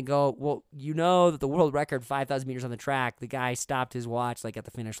send me and go, well, that the world record 5,000 meters on the track, the guy stopped his watch at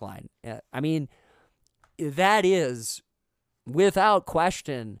the finish line. That is, without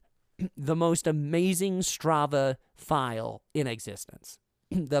question, the most amazing Strava file in existence.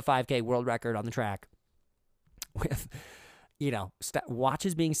 The 5K world record on the track with,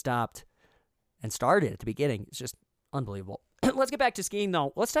 watches being stopped and started at the beginning. It's just unbelievable. Let's get back to skiing,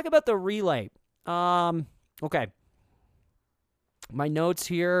 though. Let's talk about the relay. Okay. My notes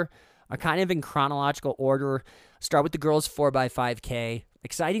here are kind of in chronological order. Start with the girls 4x5K.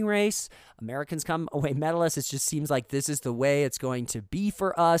 Exciting race. Americans come away medalists. It just seems like this is the way it's going to be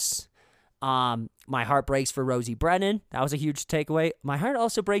for us. My heart breaks for Rosie Brennan. That was a huge takeaway. My heart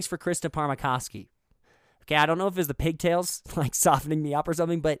also breaks for Krista Parmakoski. Okay, I don't know if it's the pigtails softening me up or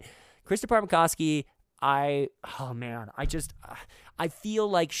something, but Krista Parmakoski, I feel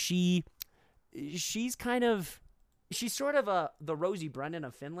like she's sort of the Rosie Brennan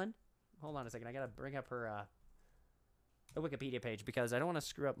of Finland. Hold on a second. I got to bring up her the Wikipedia page because I don't want to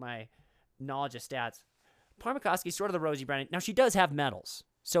screw up my knowledge of stats. Parmakoski's sort of the Rosie Brennan. Now, she does have medals,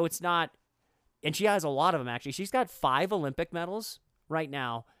 so it's not, and she has a lot of them, actually. She's got 5 Olympic medals right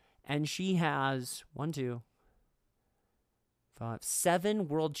now, and she has 7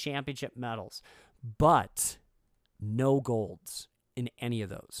 World Championship medals, but no golds in any of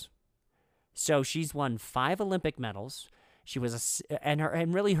those. So she's won 5 Olympic medals. She was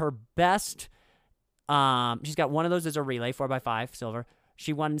and really her best. She's got one of those as a relay, 4x5 silver.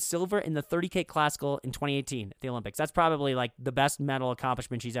 She won silver in the 30K Classical in 2018 at the Olympics. That's probably the best medal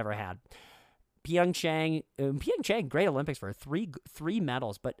accomplishment she's ever had. Pyeongchang, great Olympics for her. Three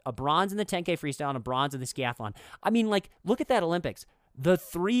medals, but a bronze in the 10K freestyle and a bronze in the skiathlon. Look at that Olympics. The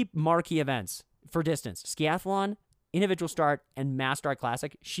 3 marquee events for distance: skiathlon, individual start, and mass start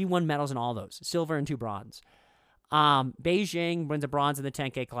classic. She won medals in all those, silver and 2 bronze. Beijing wins a bronze in the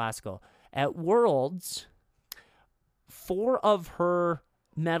 10K Classical. At Worlds, 4 of her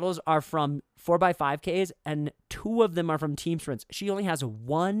medals are from 4x5Ks, and 2 of them are from team sprints. She only has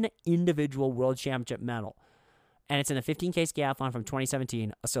 1 individual world championship medal, and it's in the 15K skiathlon from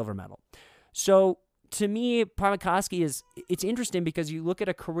 2017, a silver medal. So to me, Parmakoski it's interesting because you look at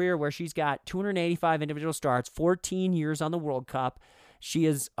a career where she's got 285 individual starts, 14 years on the World Cup. She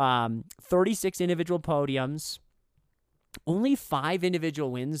has 36 individual podiums, only 5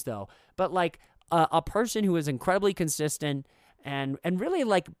 individual wins though. But like a person who is incredibly consistent and really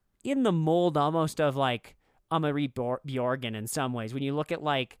like in the mold almost of like Marie Bjorgen in some ways. When you look at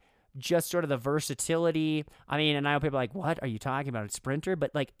like just sort of the versatility. I mean, and I know people are like, what are you talking about? A sprinter?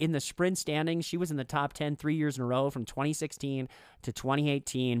 But like in the sprint standings, she was in the top 10 3 years in a row from 2016 to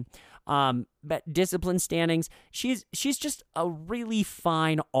 2018. But discipline standings, she's just a really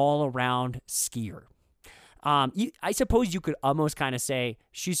fine all-around skier. I suppose you could almost kind of say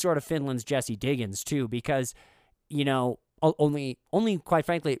she's sort of Finland's Jessie Diggins too, because, you know, only quite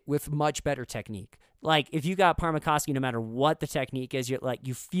frankly with much better technique. Like if you got Parmakoski, no matter what the technique is,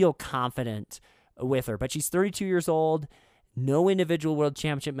 you feel confident with her. But she's 32 years old, no individual world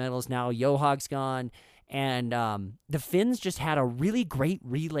championship medals now. Johag's gone, and the Finns just had a really great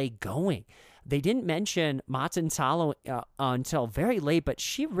relay going. They didn't mention Matin Salo until very late, but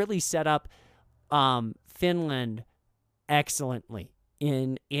she really set up Finland excellently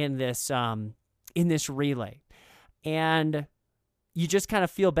in this relay. And you just kind of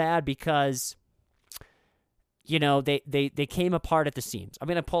feel bad because, you know, they came apart at the seams. I'm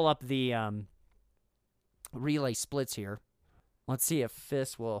going to pull up the relay splits here. Let's see if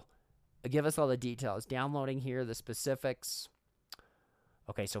FIS will give us all the details. Downloading here the specifics.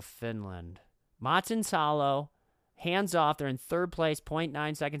 Okay, so Finland. Matin Salo, hands off. They're in third place,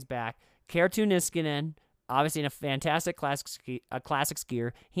 0.9 seconds back. Kerttu Niskanen, obviously in a fantastic classic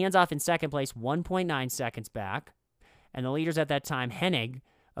skier. Hands off in second place, 1.9 seconds back. And the leaders at that time, Hennig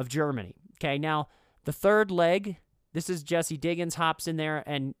of Germany. Okay, now the third leg, this is Jessie Diggins hops in there.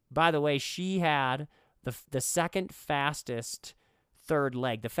 And by the way, she had the second fastest third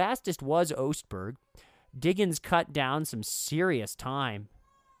leg. The fastest was Ostberg. Diggins cut down some serious time,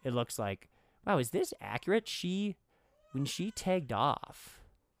 it looks like. Wow, is this accurate? When she tagged off.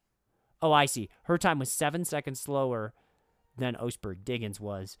 Oh, I see. Her time was 7 seconds slower than Ostberg. Diggins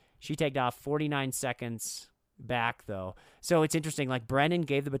was. She tagged off 49 seconds back, though. So it's interesting. Like, Brennan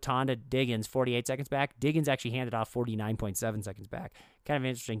gave the baton to Diggins 48 seconds back. Diggins actually handed off 49.7 seconds back. Kind of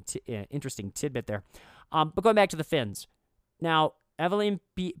an interesting tidbit there. But going back to the Finns. Now, Evelyn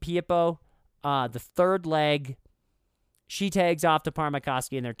Piepo, the third leg, she tags off to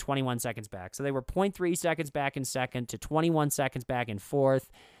Parmakoski, and they're 21 seconds back. So they were 0.3 seconds back in second to 21 seconds back in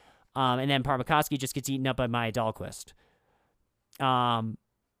fourth. And then Parmakoski just gets eaten up by Maya Dahlqvist.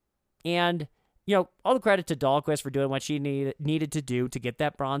 And, you know, all the credit to Dahlqvist for doing what she needed to do to get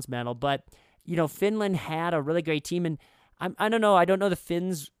that bronze medal. But, you know, Finland had a really great team. And I don't know. I don't know the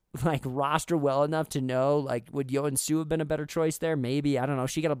Finns, like, roster well enough to know, like, would Johan Sue have been a better choice there? Maybe. I don't know.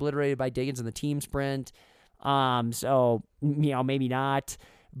 She got obliterated by Diggins in the team sprint. So, you know, maybe not.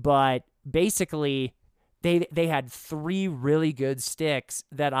 But basically, they had 3 really good sticks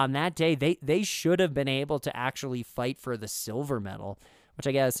that on that day, they should have been able to actually fight for the silver medal, which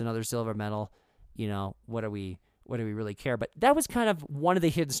I guess another silver medal, you know, what do we really care? But that was kind of one of the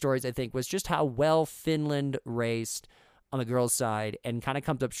hidden stories, I think, was just how well Finland raced on the girls' side and kind of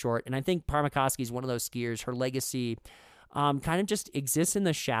comes up short. And I think Parmakoski is one of those skiers. Her legacy kind of just exists in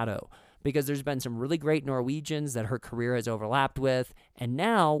the shadow because there's been some really great Norwegians that her career has overlapped with. And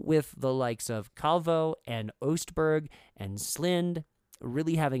now with the likes of Calvo and Ostberg and Slind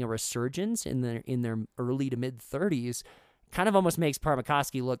really having a resurgence in their early to mid-30s, kind of almost makes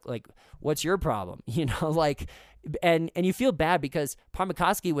Parmakoski look like, what's your problem? You know, like, and you feel bad because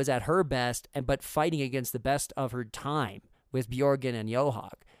Parmakoski was at her best, but fighting against the best of her time with Bjorgen and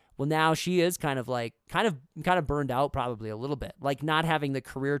Johag. Well, now she is kind of burned out probably a little bit, like not having the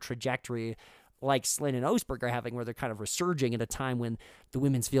career trajectory like Slind and Ostberg are having, where they're kind of resurging at a time when the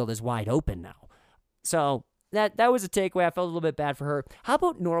women's field is wide open now. So that was a takeaway. I felt a little bit bad for her. How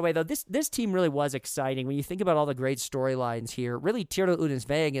about Norway, though? This team really was exciting. When you think about all the great storylines here, really Tiril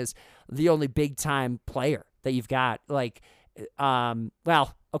Udensvang is the only big-time player that you've got. Like,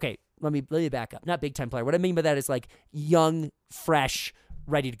 well, okay, let me back up. Not big-time player. What I mean by that is like young, fresh,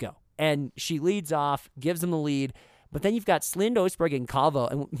 ready to go. And she leads off, gives them the lead. But then you've got Slind, Ostberg, and Calvo.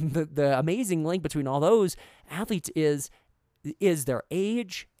 And the amazing link between all those athletes is their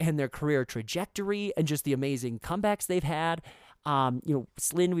age and their career trajectory and just the amazing comebacks they've had. You know,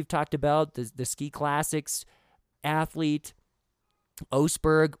 Slind, we've talked about, the ski classics, athlete.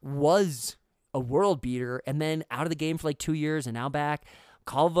 Osberg was a world beater and then out of the game for like 2 years and now back.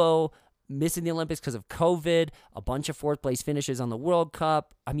 Calvo missing the Olympics because of COVID, a bunch of fourth place finishes on the World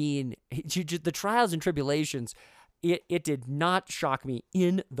Cup. I mean, the trials and tribulations, it did not shock me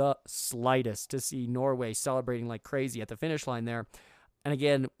in the slightest to see Norway celebrating like crazy at the finish line there. And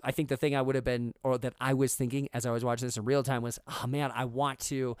again, I think the thing I would have been, or that I was thinking as I was watching this in real time was, oh man, I want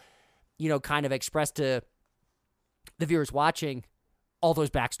to, kind of express to the viewers watching all those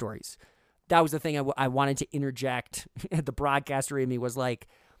backstories. That was the thing I wanted to interject. The broadcaster in me was like,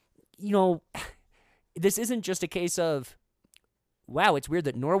 this isn't just a case of, wow, it's weird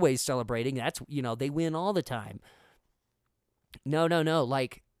that Norway's celebrating. That's, they win all the time. No.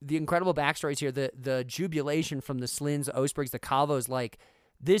 Like, the incredible backstories here, the jubilation from the Slins, the Osbergs, the Calvos, like,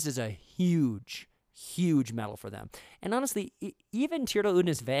 this is a huge, huge medal for them. And honestly, even Tirta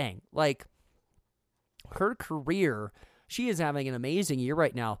Unes Vang, like, her career, she is having an amazing year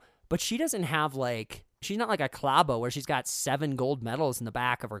right now, but she doesn't have, like, she's not like a Klæbo where she's got 7 gold medals in the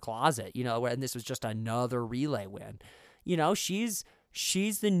back of her closet, and this was just another relay win. She's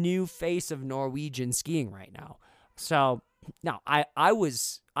the new face of Norwegian skiing right now. So, now, I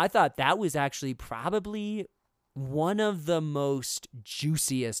thought that was actually probably one of the most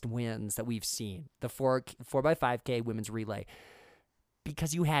juiciest wins that we've seen, the 4x5K women's relay,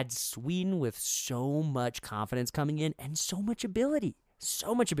 because you had Sweden with so much confidence coming in and so much ability,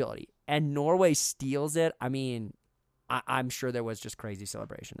 and Norway steals it. I mean, I'm sure there was just crazy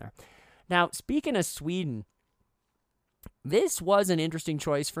celebration there. Now, speaking of Sweden, this was an interesting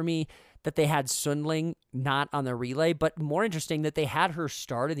choice for me that they had Sundling not on the relay, but more interesting that they had her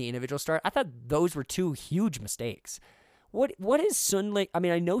start in the individual start. I thought those were 2 huge mistakes. What is Sundling? I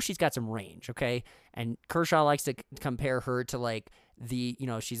mean, I know she's got some range, okay? And Kershaw likes to compare her to like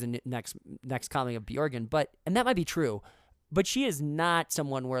she's the next coming of Bjorgen, and that might be true, but she is not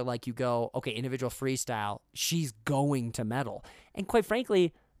someone where like you go, okay, individual freestyle, she's going to medal. And quite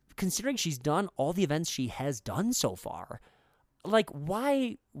frankly, considering she's done all the events she has done so far, like,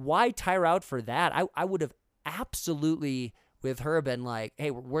 why tire out for that? I would have absolutely, with her, been like,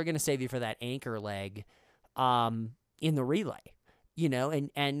 hey, we're going to save you for that anchor leg in the relay,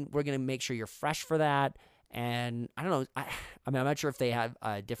 and we're going to make sure you're fresh for that. And I don't know. I mean, I'm not sure if they have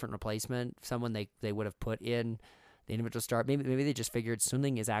a different replacement, someone they would have put in the individual start. Maybe they just figured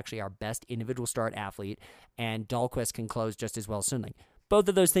Sundling is actually our best individual start athlete, and Dahlquist can close just as well as Sundling. Both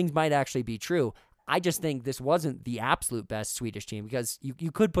of those things might actually be true. I just think this wasn't the absolute best Swedish team, because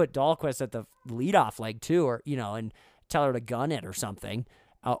you could put Dahlquist at the leadoff leg too, or and tell her to gun it or something,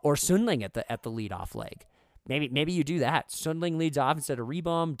 or Sundling at the leadoff leg. Maybe you do that. Sundling leads off instead of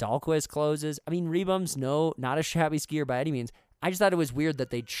Ribom. Dahlquist closes. I mean, Ribom's not a shabby skier by any means. I just thought it was weird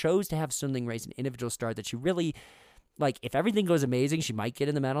that they chose to have Sundling race an individual start that she really, like, if everything goes amazing, she might get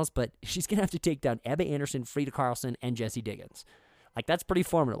in the medals, but she's gonna have to take down Ebba Anderson, Frida Karlsson, and Jessie Diggins. Like, that's pretty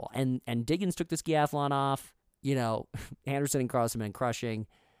formidable. And Diggins took the skiathlon off. Anderson and Carlson been crushing.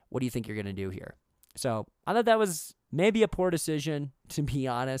 What do you think you're going to do here? So I thought that was maybe a poor decision, to be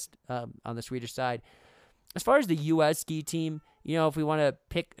honest, on the Swedish side. As far as the U.S. ski team, if we want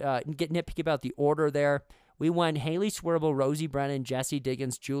to get nitpicky about the order there, we went Haley Swerble, Rosie Brennan, Jessie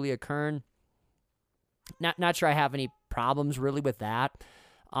Diggins, Julia Kern. Not sure I have any problems really with that.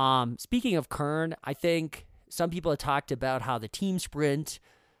 Speaking of Kern, I think some people have talked about how the team sprint,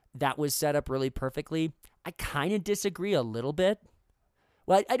 that was set up really perfectly. I kind of disagree a little bit.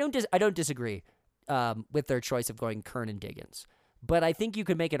 Well, I don't disagree with their choice of going Kern and Diggins. But I think you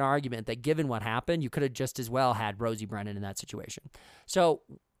could make an argument that given what happened, you could have just as well had Rosie Brennan in that situation. So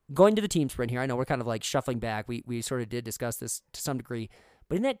going to the team sprint here, I know we're kind of like shuffling back. We sort of did discuss this to some degree.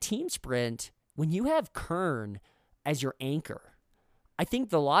 But in that team sprint, when you have Kern as your anchor, I think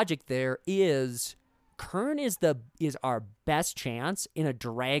the logic there is Kern is our best chance in a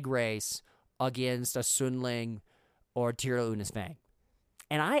drag race against a Sundling or Tirta Unes Vang.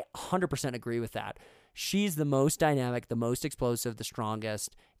 And I 100% agree with that. She's the most dynamic, the most explosive, the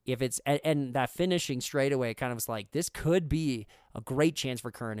strongest. And that finishing straightaway kind of was like, this could be a great chance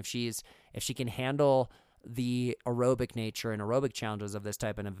for Kern if she can handle the aerobic nature and aerobic challenges of this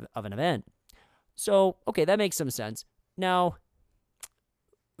type of an event. So, okay, that makes some sense. Now,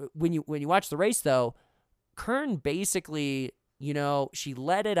 when you watch the race though, Kern basically, she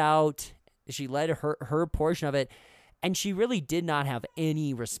let it out. She led her portion of it, and she really did not have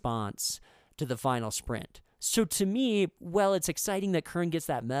any response to the final sprint. So to me, well, it's exciting that Kern gets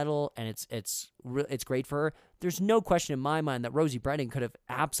that medal, and it's great for her. there's no question in my mind that Rosie Brennan could have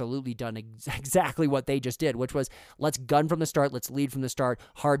absolutely done exactly what they just did, which was let's gun from the start, let's lead from the start,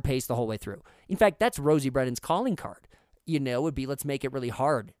 hard pace the whole way through. In fact, that's Rosie Brennan's calling card. Would be let's make it really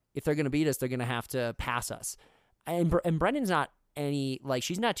hard. If they're going to beat us, they're going to have to pass us. And Brennan's not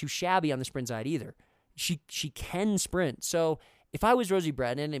she's not too shabby on the sprint side either. She can sprint. So if I was Rosie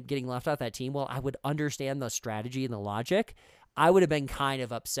Brennan and getting left off that team, well, I would understand the strategy and the logic. I would have been kind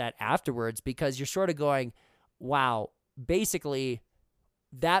of upset afterwards because you're sort of going, wow, basically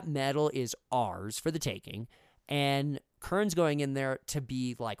that medal is ours for the taking. And Kern's going in there to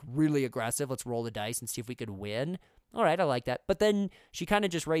be like really aggressive. Let's roll the dice and see if we could win. All right, I like that. But then she kind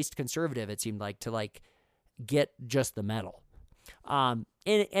of just raced conservative, it seemed like, to like get just the medal. And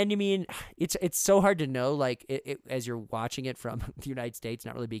I mean, it's so hard to know, like, as you're watching it from the United States,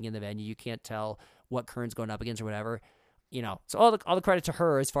 not really being in the venue, you can't tell what Kern's going up against or whatever, So all the credit to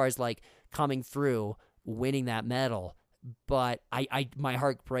her as far as like coming through, winning that medal. But my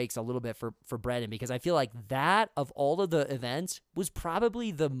heart breaks a little bit for Brennan because I feel like that of all of the events was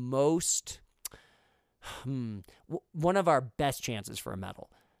probably the most one of our best chances for a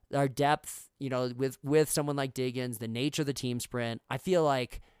medal. Our depth, with someone like Diggins, the nature of the team sprint. I feel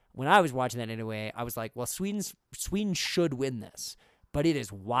like when I was watching that anyway, I was like, well, Sweden should win this, but it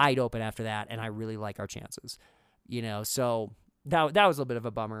is wide open after that, and I really like our chances. So that was a little bit of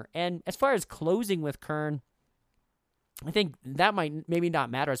a bummer. And as far as closing with Kern, I think that might maybe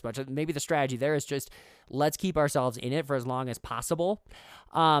not matter as much. Maybe the strategy there is just let's keep ourselves in it for as long as possible.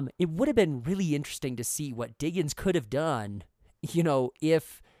 It would have been really interesting to see what Diggins could have done,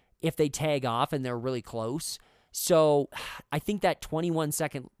 if they tag off and they're really close. So I think that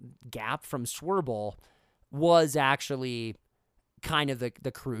 21-second gap from Swerble was actually kind of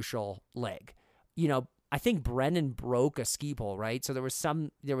the crucial leg. I think Brennan broke a ski pole, right? So there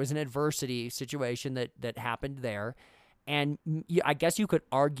was an adversity situation that happened there. And I guess you could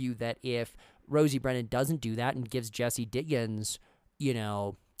argue that if Rosie Brennan doesn't do that and gives Jessie Diggins,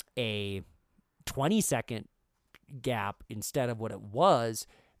 a 20-second gap instead of what it was,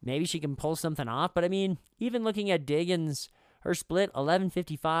 maybe she can pull something off. But I mean, even looking at Diggins, her split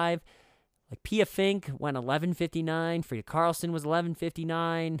 11:55, like Pia Fink went 11:59, Frida Karlsson was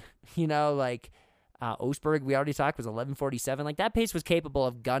 11:59, Osberg, we already talked, was 11:47. Like that pace was capable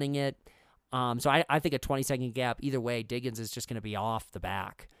of gunning it. So I think a 20-second gap either way, Diggins is just going to be off the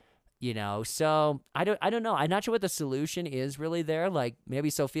back. So I don't know. I'm not sure what the solution is really there. Like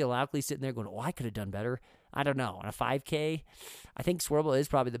maybe Sophia Lauckley sitting there going, "Oh, I could have done better." I don't know. On a 5K, I think Swerble is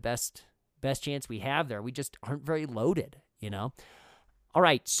probably the best chance we have there. We just aren't very loaded, All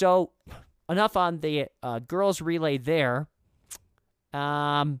right, so enough on the girls relay there.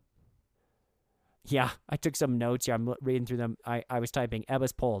 Yeah, I took some notes here. I'm reading through them. I was typing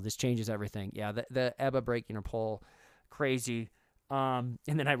Ebba's pole. This changes everything. Yeah, the Ebba breaking her pole, crazy. And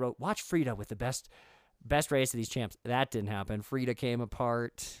then I wrote, watch Frida with the best race of these champs. That didn't happen. Frida came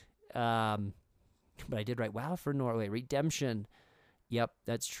apart. But I did write, wow, for Norway. Redemption. Yep,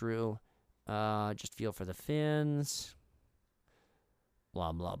 that's true. Just feel for the Finns.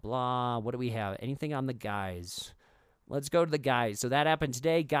 Blah, blah, blah. What do we have? Anything on the guys? Let's go to the guys. So that happened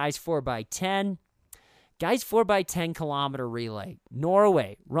today. Guys 4x10. Guys 4x10 kilometer relay.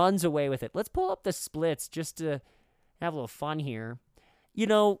 Norway runs away with it. Let's pull up the splits just to have a little fun here.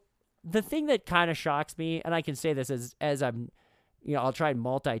 The thing that kind of shocks me, and I can say this as I'm, I'll try and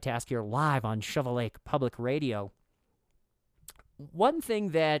multitask here live on Shovel Lake Public Radio. One thing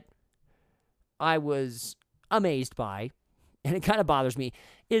that I was amazed by, and it kind of bothers me,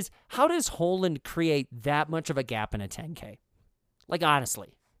 is how does Holland create that much of a gap in a 10K? Like,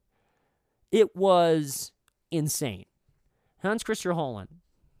 honestly. It was insane. Hans-Christian Holland.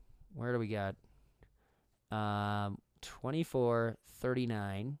 Where do we got?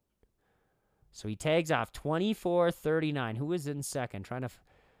 24:39. So he tags off 24:39. Who was in second? Trying to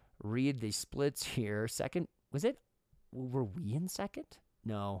read the splits here. Second, were we in second?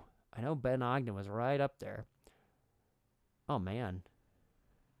 No. I know Ben Ogden was right up there. Oh, man.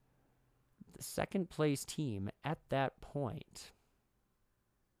 The second place team at that point.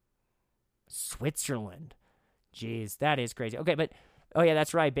 Switzerland. Jeez, that is crazy. Okay, but, oh yeah,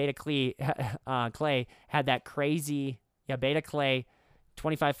 that's right. Beta Clay had that crazy, Beta Clay,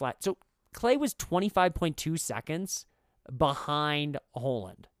 25 flat. So Clay was 25.2 seconds behind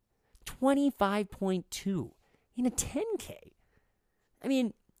Holland. 25.2 in a 10K. I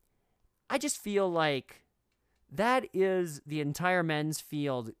mean, I just feel like that is the entire men's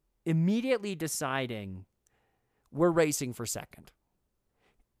field immediately deciding we're racing for second.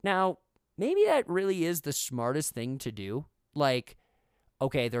 Now, maybe that really is the smartest thing to do. Like,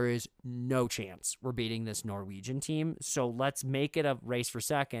 okay, there is no chance we're beating this Norwegian team, so let's make it a race for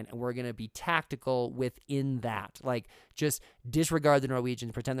second, and we're going to be tactical within that. Like, just disregard the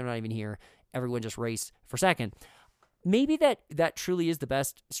Norwegians, pretend they're not even here, everyone just race for second. Maybe that truly is the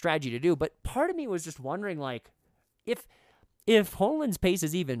best strategy to do, but part of me was just wondering, like, if Holland's pace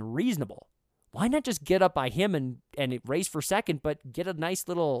is even reasonable, why not just get up by him and race for second, but get a nice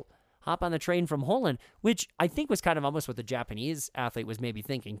little hop on the train from Holland, which I think was kind of almost what the Japanese athlete was maybe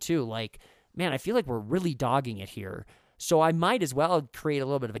thinking too. Like, man, I feel like we're really dogging it here, so I might as well create a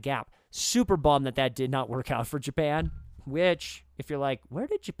little bit of a gap. Super bummed that did not work out for Japan, which, if you're like, where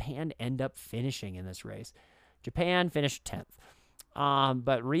did Japan end up finishing in this race? Japan finished 10th.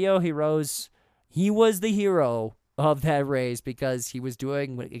 But Rio Hirose, he was the hero of that race because he was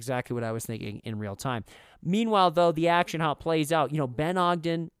doing exactly what I was thinking in real time. Meanwhile, though, the action, how it plays out, Ben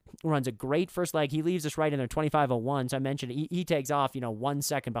Ogden runs a great first leg. He leaves us right in there, 25:01. So I mentioned he takes off, 1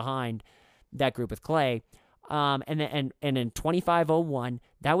 second behind that group with Clay. And in 25:01,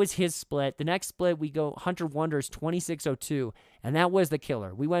 that was his split. The next split, we go Hunter Wonders 26:02, and that was the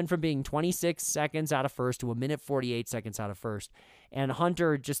killer. We went from being 26 seconds out of first to 1:48 seconds out of first. And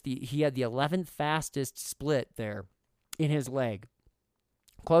Hunter he had the 11th fastest split there in his leg.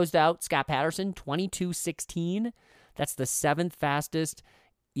 Closed out Scott Patterson 22:16. That's the 7th fastest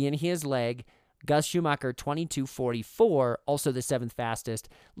in his leg. Gus Schumacher, 22:44, also the 7th fastest.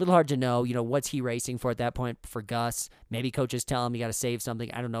 A little hard to know, what's he racing for at that point for Gus. Maybe coaches tell him you got to save something.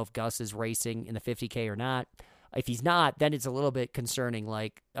 I don't know if Gus is racing in the 50K or not. If he's not, then it's a little bit concerning.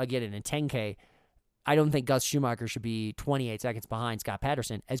 Like, again, in a 10K, I don't think Gus Schumacher should be 28 seconds behind Scott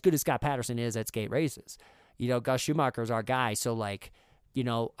Patterson. As good as Scott Patterson is at skate races, Gus Schumacher is our guy. So,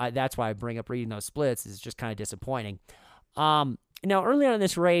 that's why I bring up reading those splits. It's just kind of disappointing. Now, early on in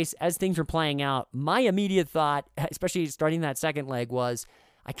this race, as things were playing out, my immediate thought, especially starting that second leg, was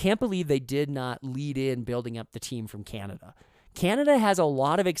I can't believe they did not lead in building up the team from Canada. Canada has a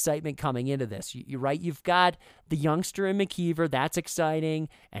lot of excitement coming into this. You're right. You've got the youngster in McKeever. That's exciting.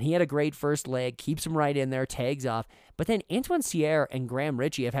 And he had a great first leg, keeps him right in there, tags off. But then Antoine Sierre and Graham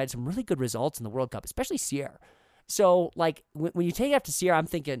Ritchie have had some really good results in the World Cup, especially Sierre. So, when you take after Sierra, I'm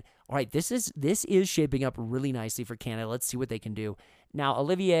thinking, all right, this is shaping up really nicely for Canada. Let's see what they can do. Now,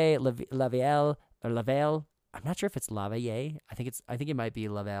 Olivier Lavelle, I'm not sure if it's Lavelle. I think it might be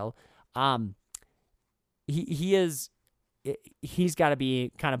Lavelle. He's got to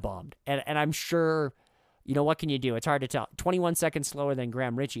be kind of bummed. And I'm sure, what can you do? It's hard to tell. 21 seconds slower than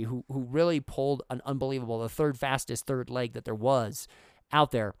Graham Ritchie, who really pulled an unbelievable, the third fastest third leg that there was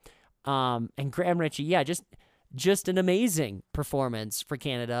out there. And Graham Ritchie, just an amazing performance for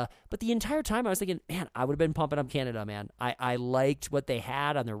Canada. But the entire time I was thinking, man, I would have been pumping up Canada, man. I liked what they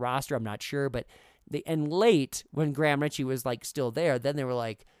had on their roster. I'm not sure, but and late when Graham Ritchie was still there, then they were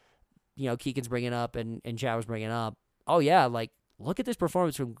like, Keegan's bringing up and Chad was bringing up, oh yeah, look at this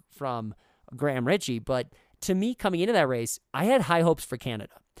performance from Graham Ritchie. But to me, coming into that race, I had high hopes for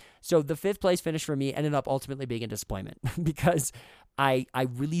Canada. So the 5th place finish for me ended up ultimately being a disappointment because I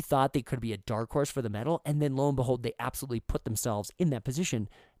really thought they could be a dark horse for the medal, and then lo and behold, they absolutely put themselves in that position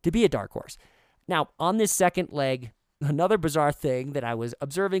to be a dark horse. Now, on this second leg, another bizarre thing that I was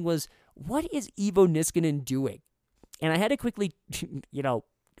observing was, what is Iivo Niskanen doing? And I had to quickly,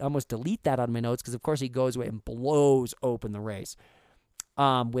 almost delete that on my notes because, of course, he goes away and blows open the race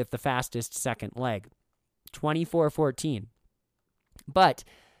with the fastest second leg, 24:14. But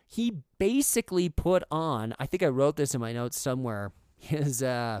he basically put on, I think I wrote this in my notes somewhere, his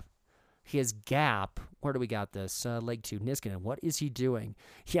gap. Where do we got this? Leg 2, Niskanen. What is he doing?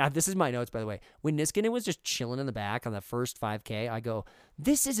 Yeah, this is my notes, by the way. When Niskanen was just chilling in the back on the first 5K, I go,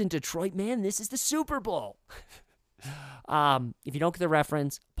 this isn't Detroit, man. This is the Super Bowl. If you don't get the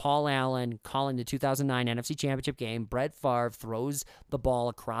reference, Paul Allen calling the 2009 NFC Championship game. Brett Favre throws the ball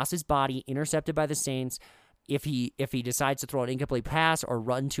across his body, intercepted by the Saints. If he decides to throw an incomplete pass or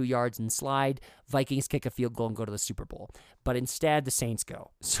run 2 yards and slide, Vikings kick a field goal and go to the Super Bowl. But instead, the Saints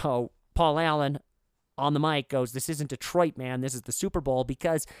go. So Paul Allen on the mic goes, this isn't Detroit, man. This is the Super Bowl,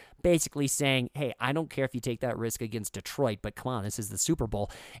 because basically saying, hey, I don't care if you take that risk against Detroit, but come on, this is the Super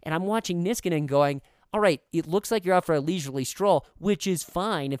Bowl. And I'm watching Niskanen going, all right, it looks like you're out for a leisurely stroll, which is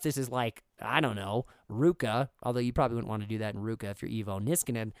fine if this is I don't know, Ruka, although you probably wouldn't want to do that in Ruka if you're Iivo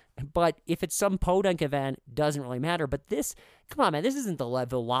Niskanen. But if it's some podunk event, doesn't really matter. But this, come on, man, this isn't the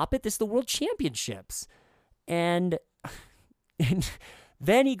Leadville Loppet. This is the World Championships. And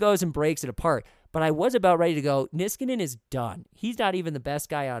then he goes and breaks it apart. But I was about ready to go, Niskanen is done. He's not even the best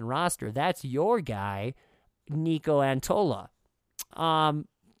guy on roster. That's your guy, Nico Antola.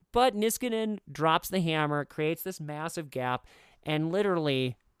 But Niskanen drops the hammer, creates this massive gap, and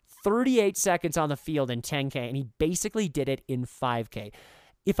literally 38 seconds on the field in 10K, and he basically did it in 5K.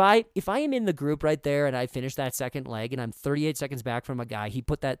 If I am in the group right there and I finish that second leg and I'm 38 seconds back from a guy, he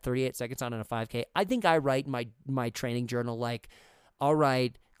put that 38 seconds on in a 5K, I think I write in my training journal like, all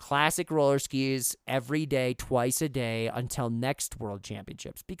right, classic roller skis every day, twice a day until next World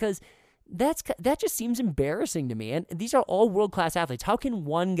Championships, because that just seems embarrassing to me. And these are all world-class athletes. How can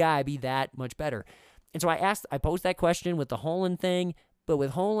one guy be that much better? And so I posed that question with the Holland thing, but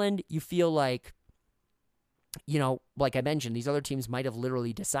with Holland, you feel like, like I mentioned, these other teams might have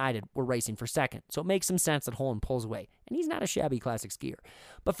literally decided we're racing for second. So it makes some sense that Holland pulls away. And he's not a shabby classic skier.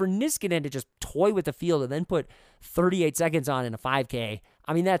 But for Niskanen to just toy with the field and then put 38 seconds on in a 5K,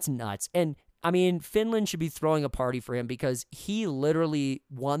 I mean, that's nuts. And I mean, Finland should be throwing a party for him because he literally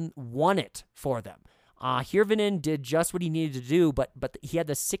won it for them. Hirvonen did just what he needed to do, but he had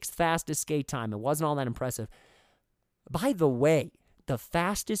the 6th fastest skate time. It wasn't all that impressive. By the way, the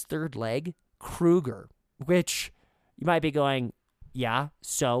fastest third leg, Kruger, which you might be going, yeah,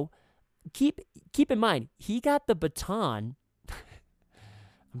 so keep in mind, he got the baton.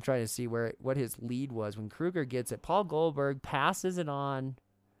 I'm trying to see what his lead was when Kruger gets it. Paul Goldberg passes it on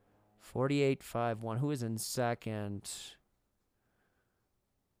 48.51. Who is in second?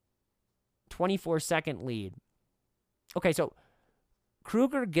 24-second lead. Okay, so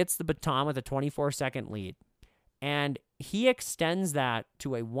Kruger gets the baton with a 24-second lead. And he extends that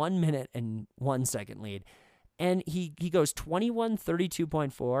to a 1 minute and 1 second lead. And he goes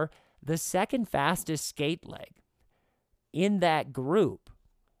 21:32.4, the second fastest skate leg in that group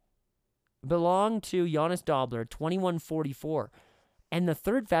belonged to Jonas Dobler, 21:44. And the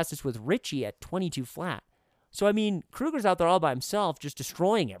third fastest was Richie at 22 flat. So, I mean, Kruger's out there all by himself just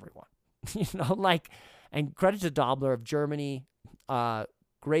destroying everyone. And credit to Dobler of Germany.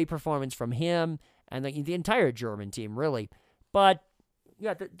 Great performance from him. And the entire German team, really. But,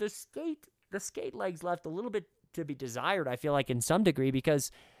 yeah, the skate legs left a little bit to be desired, I feel like, in some degree, because,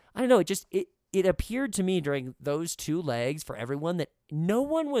 I don't know, it appeared to me during those 2 legs for everyone that no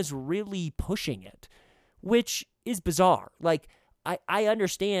one was really pushing it, which is bizarre. Like, I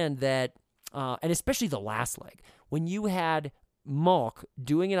understand that, and especially the last leg, when you had Malk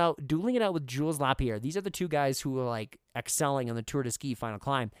dueling it out with Jules Lapierre. These are the 2 guys who were, like, excelling on the Tour de Ski final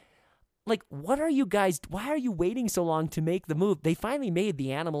climb. Like, why are you waiting so long to make the move? They finally made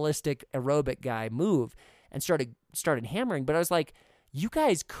the animalistic aerobic guy move and started hammering. But I was like, you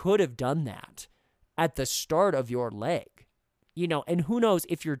guys could have done that at the start of your leg, and who knows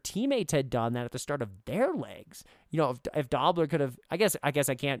if your teammates had done that at the start of their legs. If Dobler could have, I guess I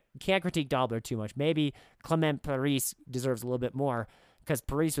can't critique Dobler too much. Maybe Clement Paris deserves a little bit more because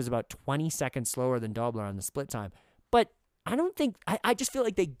Paris was about 20 seconds slower than Dobler on the split time. But I just feel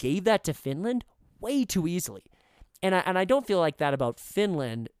like they gave that to Finland way too easily. And I don't feel like that about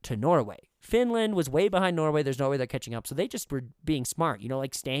Finland to Norway. Finland was way behind Norway. There's no way they're catching up. So they just were being smart,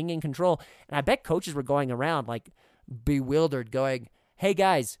 like staying in control. And I bet coaches were going around like bewildered going, hey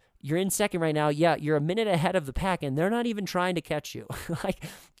guys, you're in second right now. Yeah, you're a minute ahead of the pack and they're not even trying to catch you. Like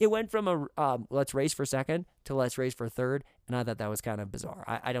it went from let's race for second to let's race for third. And I thought that was kind of bizarre.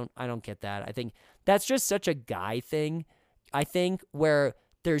 I don't get that. I think that's just such a guy thing. I think where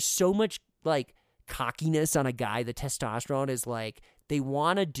there's so much like cockiness on a guy, the testosterone is like they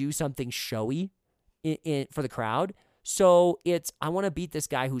want to do something showy for the crowd. So I want to beat this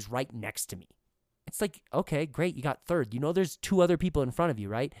guy who's right next to me. It's like, okay, great, you got third. There's 2 other people in front of you,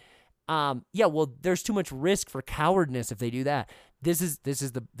 right? Yeah, well, there's too much risk for cowardness if they do that. This is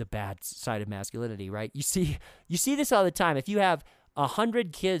the bad side of masculinity, right? You see this all the time. If you have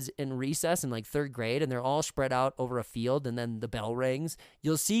 100 kids in recess in like 3rd grade and they're all spread out over a field and then the bell rings,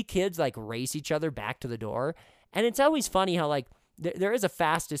 you'll see kids like race each other back to the door. And it's always funny how like there is a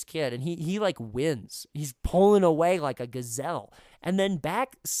fastest kid and he like wins. He's pulling away like a gazelle. And then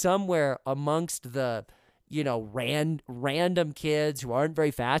back somewhere amongst the, random kids who aren't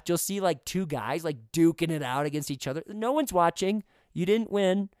very fast, you'll see like 2 guys like duking it out against each other. No one's watching. You didn't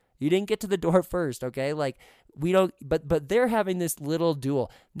win. You didn't get to the door first, okay? Like, we don't, but they're having this little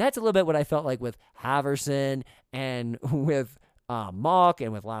duel. That's a little bit what I felt like with Haverson and with Malk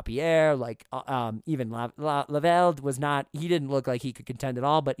and with Lapierre. Like, even Lavelde was not, he didn't look like he could contend at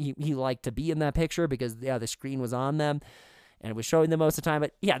all, but he liked to be in that picture because, yeah, the screen was on them and it was showing them most of the time.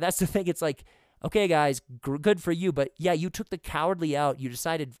 But, yeah, that's the thing. It's like, okay, guys, good for you. But, yeah, you took the cowardly out. You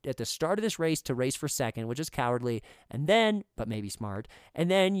decided at the start of this race to race for second, which is cowardly, and then, but maybe smart, and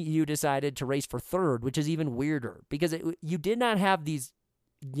then you decided to race for third, which is even weirder because you did not have these,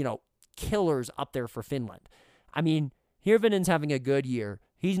 killers up there for Finland. I mean, Hirvonen's having a good year.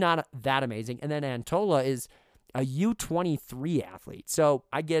 He's not that amazing. And then Antola is a U23 athlete. So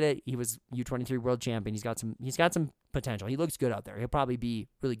I get it. He was U23 world champion. He's got some potential. He looks good out there. He'll probably be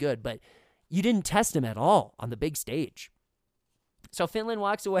really good, but you didn't test him at all on the big stage. So Finland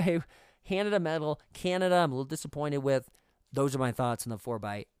walks away, handed a medal. Canada, I'm a little disappointed with. Those are my thoughts on the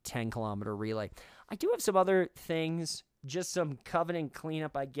 4x10 kilometer relay. I do have some other things, just some covenant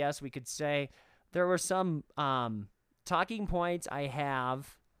cleanup, I guess we could say. There were some talking points I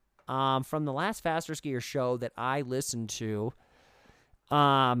have from the last SederSkier show that I listened to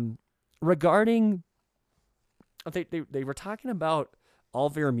regarding, they were talking about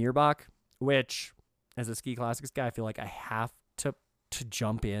Oliver Muirbach, which, as a Ski Classics guy, I feel like I have to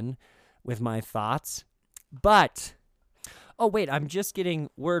jump in with my thoughts. But, oh wait, I'm just getting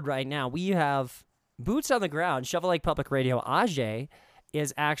word right now. We have boots on the ground, Shovel Lake Public Radio. Ajay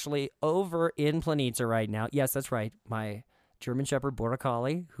is actually over in Planica right now. Yes, that's right. My German Shepherd Border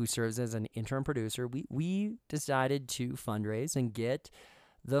Collie, who serves as an interim producer, we decided to fundraise and get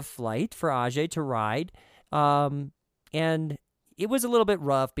the flight for Ajay to ride. And it was a little bit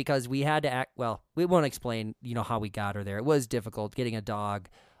rough because we had to act, well, we won't explain, how we got her there. It was difficult getting a dog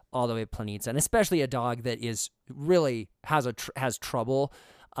all the way to Planica, and especially a dog that is really has trouble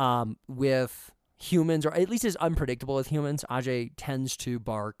with humans, or at least is unpredictable with humans. Ajay tends to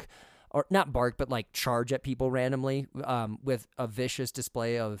bark, or not bark, but like charge at people randomly with a vicious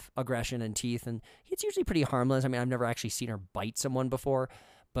display of aggression and teeth, and it's usually pretty harmless. I mean, I've never actually seen her bite someone before,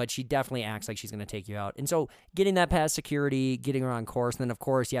 but she definitely acts like she's going to take you out. And so getting that past security, getting her on course, and then, of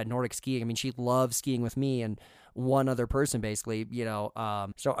course, Nordic skiing. I mean, she loves skiing with me and one other person, basically, So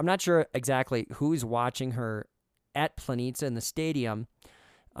I'm not sure exactly who's watching her at Planica in the stadium,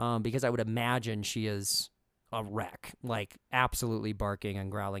 because I would imagine she is a wreck, like absolutely barking and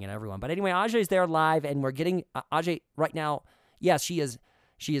growling at everyone. But anyway, Ajay's there live, and we're getting Ajay right now. Yes, she is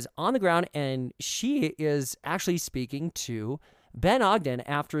on the ground, and she is actually speaking to Ben Ogden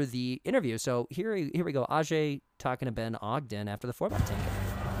after the interview. So here we go. Ajay talking to Ben Ogden after the 4x10.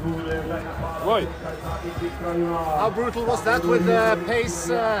 Right. How brutal was that with the pace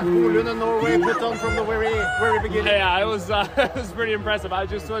Bolund and Norway put on from the very beginning? Yeah, it was it was pretty impressive. I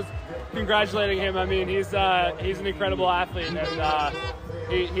just was congratulating him. I mean, he's an incredible athlete, and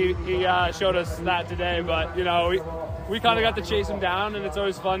he showed us that today. But we kind of got to chase him down, and it's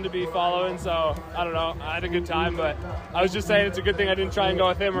always fun to be following. So I don't know, I had a good time, but I was just saying it's a good thing I didn't try and go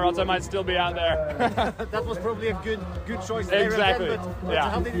with him, or else I might still be out there. That was probably a good choice. Exactly. There again, but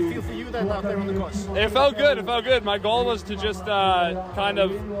how did it feel for you then out there on the course? It felt good. My goal was to just kind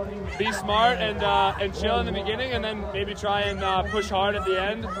of be smart and chill in the beginning, and then maybe try and push hard at the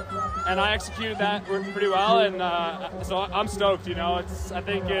end. And I executed that pretty well, and so I'm stoked. It's, I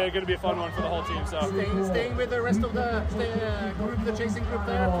think, going to be a fun one for the whole team. So staying with the rest of the group, the chasing group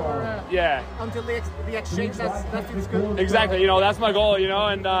there for until the exchange. That feels good. Exactly. That's my goal.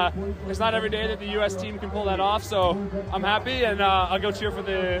 And it's not every day that the U.S. team can pull that off. So I'm happy, and I'll go cheer for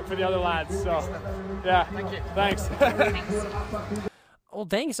the other lads. So yeah. Thank you. Thanks. Well,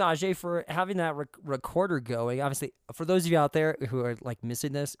 thanks, Ajay, for having that recorder going. Obviously, for those of you out there who are like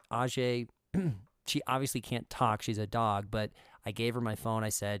missing this, Ajay, she obviously can't talk. She's a dog, but I gave her my phone. I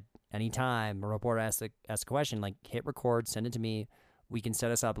said, anytime a reporter asks a question, like hit record, send it to me. We can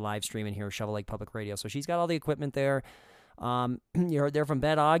set us up live streaming here at Shovel Lake Public Radio. So she's got all the equipment there. You heard there from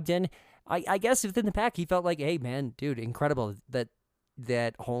Ben Ogden. I guess within the pack, he felt like, hey, man, dude, incredible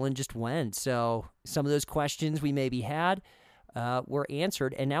that Holland just went. So some of those questions we maybe had were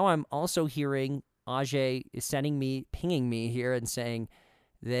answered. And now I'm also hearing Ajay is pinging me here and saying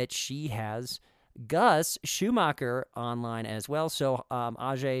that she has Gus Schumacher online as well. So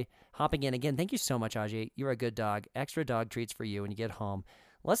Ajay hopping in again. Thank you so much, Ajay. You're a good dog. Extra dog treats for you when you get home.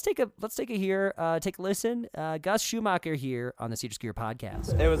 Let's take a listen. Gus Schumacher here on the SederSkier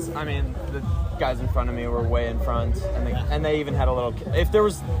Podcast. It was, the guys in front of me were way in front, and they even had a little. If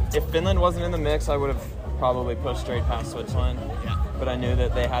Finland wasn't in the mix, I would have probably pushed straight past Switzerland. Yeah. But I knew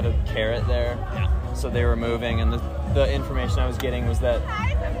that they had a carrot there, so they were moving, and the information I was getting was that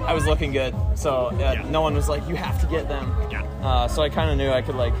I was looking good. So no one was like, you have to get them. Yeah. So I kind of knew I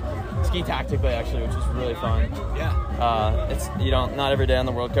could ski tactically actually, which was really fun. Yeah. It's not every day on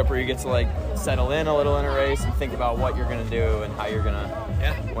the World Cup where you get to settle in a little in a race and think about what you're gonna do and how you're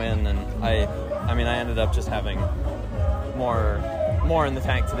gonna win. And I ended up just having more in the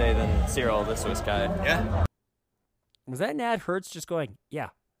tank today than Cyril, the Swiss guy. Yeah. Was that Nat Hertz just going, yeah.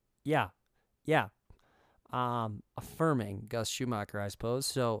 Affirming Gus Schumacher, I suppose.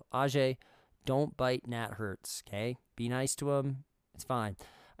 So, Ajay, don't bite Nat Hertz, okay? Be nice to him. It's fine.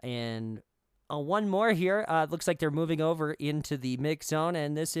 And one more here. Looks like they're moving over into the mix zone,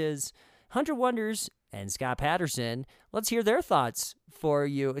 and this is Hunter Wonders and Scott Patterson. Let's hear their thoughts for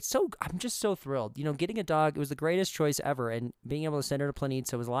you. I'm just so thrilled. Getting a dog, it was the greatest choice ever, and being able to send her to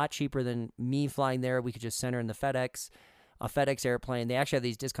Planitza was a lot cheaper than me flying there. We could just send her in the FedEx airplane. They actually have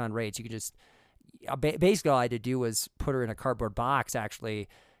these discount rates. You could just, basically all I had to do was put her in a cardboard box, actually,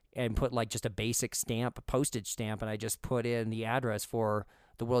 and put like just a basic stamp, a postage stamp, and I just put in the address for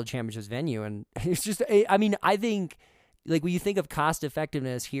the World Championships venue. And it's just, I think, like, when you think of cost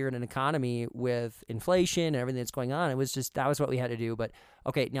effectiveness here in an economy with inflation and everything that's going on, that was what we had to do. But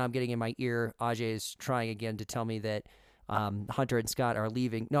okay, now I'm getting in my ear. Ajay is trying again to tell me that Hunter and Scott are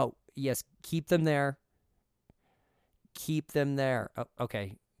leaving. No, yes, keep them there. Keep them there. Oh,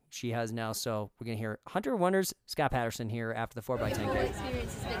 okay. She has now, so we're going to hear Hunter Wonders, Scott Patterson here after the 4x10K. What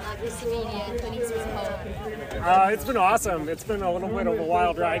experience has been like with Slovenia and Planitza as a whole? It's been awesome. It's been a little bit of a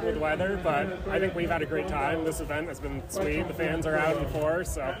wild ride with weather, but I think we've had a great time. This event has been sweet. The fans are out in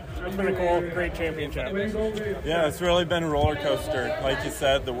force, so it's been a cool, great championship. Yeah, it's really been a roller coaster. Like you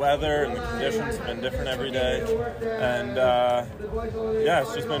said, the weather and the conditions have been different every day. And yeah,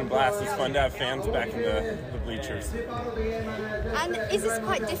 it's just been a blast. It's fun to have fans back in the bleachers. And is this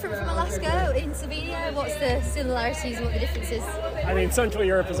quite different from Alaska in Slovenia? What's the similarities and what the differences? I mean, Central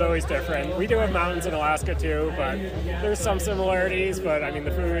Europe is always different. We do have mountains in Alaska too, but there's some similarities. But I mean, the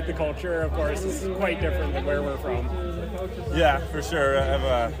food, the culture, of course, is quite different than where we're from. Yeah, for sure.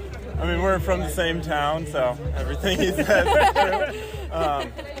 We're from the same town, so everything he says is true.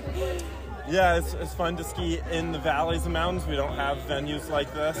 Yeah, it's fun to ski in the valleys and mountains. We don't have venues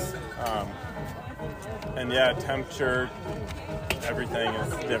like this. And yeah, temperature, everything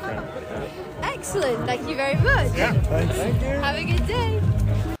is different. Excellent. Thank you very much. Yeah, thanks. Thank you. Have a good day.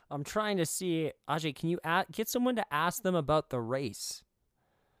 I'm trying to see, Ajay, can you get someone to ask them about the race?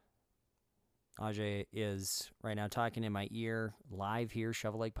 Ajay is right now talking in my ear, live here,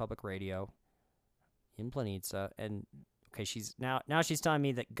 Shovel Lake Public Radio in Planitza. And okay, she's telling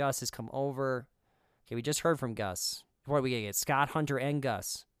me that Gus has come over. Okay, we just heard from Gus. What are we gonna get? Scott, Hunter, and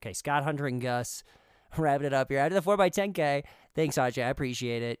Gus. Okay, Scott, Hunter, and Gus. Wrapping it up here. After the 4x10K. Thanks, Ajay. I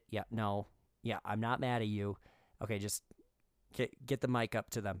appreciate it. Yeah, no. Yeah, I'm not mad at you. Okay, just get the mic up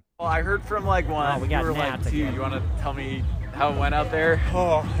to them. Well, I heard from like one. We got like two. You want to tell me how it went out there?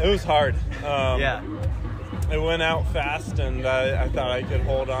 Oh, it was hard. Yeah. It went out fast, and I thought I could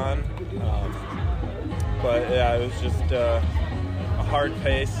hold on. But yeah, it was just a hard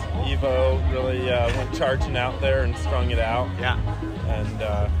pace. Evo really went charging out there and strung it out. Yeah. And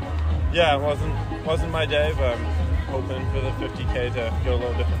yeah, it wasn't my day, but I'm hoping for the 50K to go a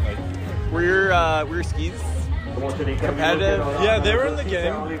little differently. Were your skis competitive? Yeah, they were in the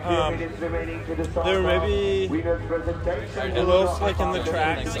game. They were maybe a little slick in the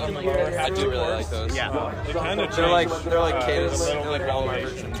tracks on the lower half of the course. those. Yeah. They kind of They're like caves. they're like Walmart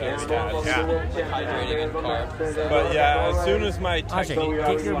versions. Hydrating and carb. So. But yeah, as soon as my technique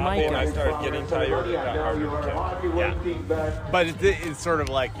got get your sloppy mic and I up. started getting tired, it got harder to kill. Yeah. But it's sort of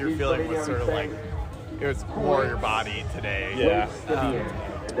like your feeling was sort of like it was more your body today. Yeah.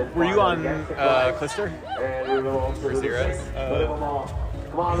 Were you on Clister For zeros.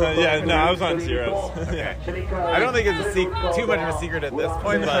 Yeah, no, I was on zeros. Okay. I don't think it's too much of a secret at this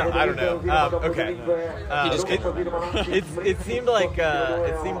point, but I don't know. Okay. It seemed like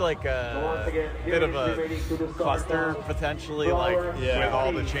a bit of a cluster potentially, like with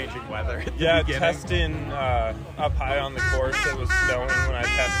all the changing weather. At the beginning. Testing up high on the course, it was snowing when I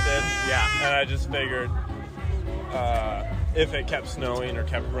tested. Yeah. And I just figured if it kept snowing or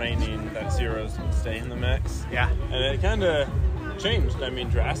kept raining, that zeros would stay in the mix. Yeah. And it kind of changed, I mean,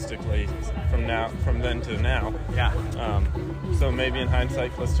 drastically from then to now. Yeah. So maybe in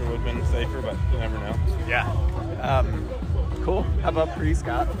hindsight, Clister would have been safer, but you never know. Yeah. Cool. How about for you,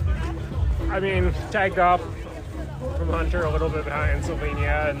 Scott? I mean, tagged up from Hunter a little bit behind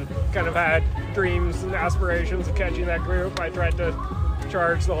Slovenia and kind of had dreams and aspirations of catching that group. I tried to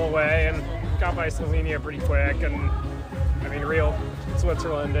charge the whole way and got by Slovenia pretty quick, and I mean, real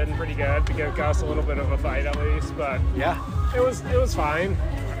Switzerland did pretty good to give Gus a little bit of a fight at least, but yeah, it was fine.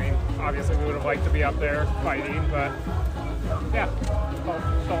 I mean, obviously we would have liked to be up there fighting, but yeah,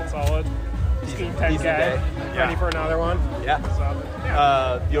 felt solid. Skiing 10K, ready for another one. Yeah. So,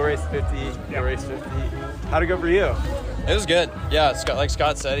 yeah. You'll race 50. You'll race 50. How'd it go for you? It was good. Yeah, like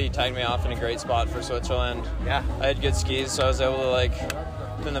Scott said, he tagged me off in a great spot for Switzerland. Yeah. I had good skis, so I was able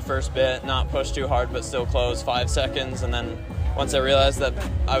to, in the first bit, not push too hard, but still close 5 seconds. And then once I realized that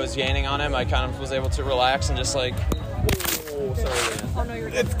I was gaining on him, I kind of was able to relax and just like, oh, sorry. Oh, no,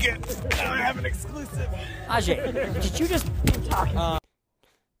 it's good. Now I have an exclusive. Ajay, did you just talk?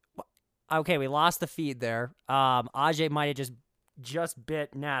 Okay, we lost the feed there. Ajay might have just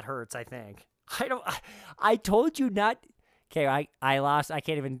bit Nat Hertz, I think. I told you not. Okay, I lost. I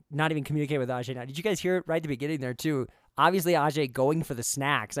can't even, not even communicate with Ajay now. Did you guys hear it right at the beginning there too? Obviously, Ajay going for the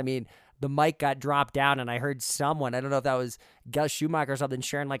snacks. I mean, the mic got dropped down and I heard someone, I don't know if that was Gus Schumacher or something,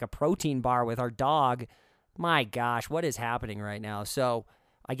 sharing like a protein bar with our dog. My gosh, what is happening right now? So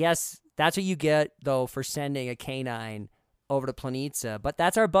I guess that's what you get, though, for sending a canine over to Planitza. But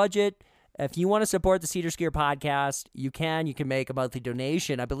that's our budget. If you want to support the SederSkier Podcast, you can. You can make a monthly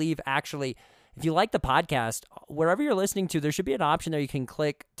donation. I believe, actually, if you like the podcast, wherever you're listening to, there should be an option there you can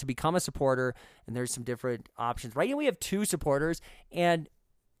click to become a supporter, and there's some different options. Right now we have 2 supporters, and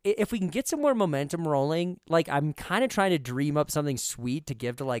if we can get some more momentum rolling, like I'm kind of trying to dream up something sweet to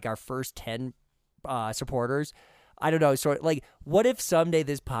give to like our first 10 supporters. I don't know. So like, what if someday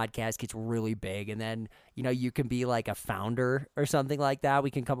this podcast gets really big and then, you know, you can be like a founder or something like that. We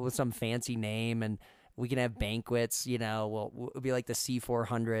can come up with some fancy name and we can have banquets, you know, we'll be like the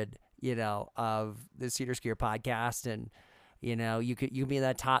C400, you know, of the SederSkier Podcast. And, you know, you can be in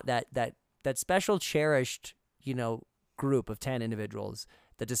that top, that special cherished, you know, group of 10 individuals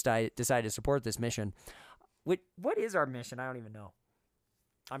that decide to support this mission. What is our mission? I don't even know.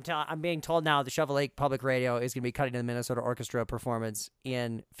 I'm being told now the Shovel Lake Public Radio is going to be cutting to the Minnesota Orchestra performance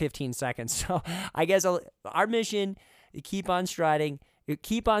in 15 seconds. So I guess our mission, keep on striving,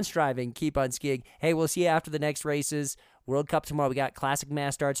 keep on skiing. Hey, we'll see you after the next races. World Cup tomorrow. We got classic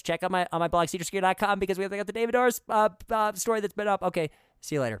mass starts. Check out on my blog, SederSkier.com, because we have got the David Doris story that's been up. Okay,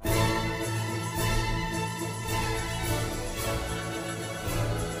 see you later.